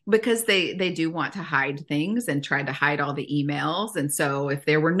 because they do want to hide things and try to hide all the emails. And so if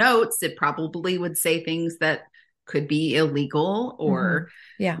there were notes, it probably would say things that could be illegal or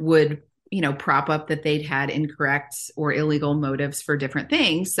would, prop up that they'd had incorrect or illegal motives for different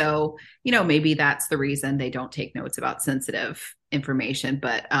things. So, maybe that's the reason they don't take notes about sensitive information,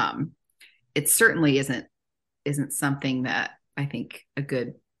 but it certainly isn't something that I think a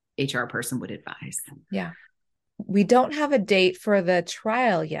good HR person would advise. Yeah. We don't have a date for the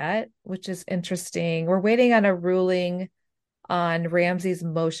trial yet, which is interesting. We're waiting on a ruling on Ramsey's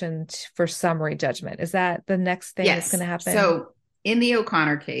motion for summary judgment. Is that the next thing that's going to happen? So in the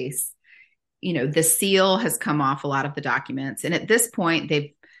O'Connor case, the seal has come off a lot of the documents. And at this point,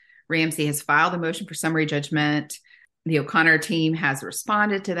 Ramsey has filed a motion for summary judgment. The O'Connor team has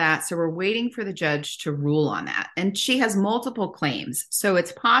responded to that. So we're waiting for the judge to rule on that. And she has multiple claims. So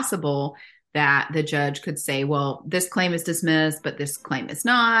it's possible that the judge could say, well, this claim is dismissed, but this claim is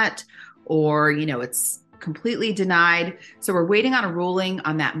not, or, it's completely denied. So we're waiting on a ruling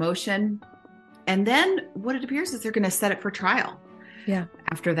on that motion. And then what it appears is they're going to set it for trial. Yeah.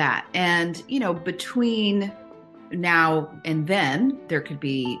 After that. And, between now and then, there could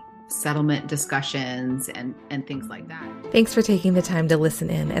be settlement discussions and things like that. Thanks for taking the time to listen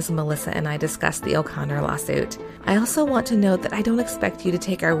in as Melissa and I discuss the O'Connor lawsuit. I also want to note that I don't expect you to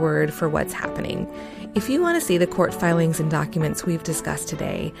take our word for what's happening. If you want to see the court filings and documents we've discussed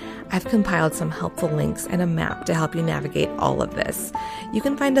today, I've compiled some helpful links and a map to help you navigate all of this. You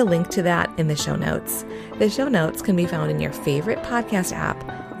can find a link to that in the show notes. The show notes can be found in your favorite podcast app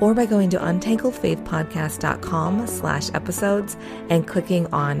or by going to untangledfaithpodcast.com/episodes and clicking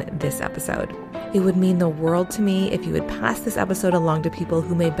on this episode. It would mean the world to me if you would pass this episode along to people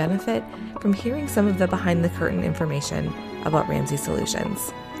who may benefit from hearing some of the behind-the-curtain information about Ramsey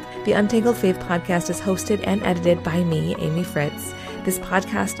Solutions. The Untangled Faith podcast is hosted and edited by me, Amy Fritz. This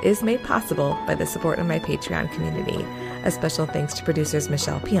podcast is made possible by the support of my Patreon community. A special thanks to producers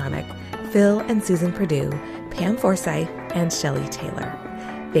Michelle Pionic, Phil and Susan Perdue, Pam Forsyth, and Shelley Taylor.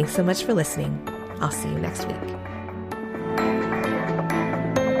 Thanks so much for listening. I'll see you next week.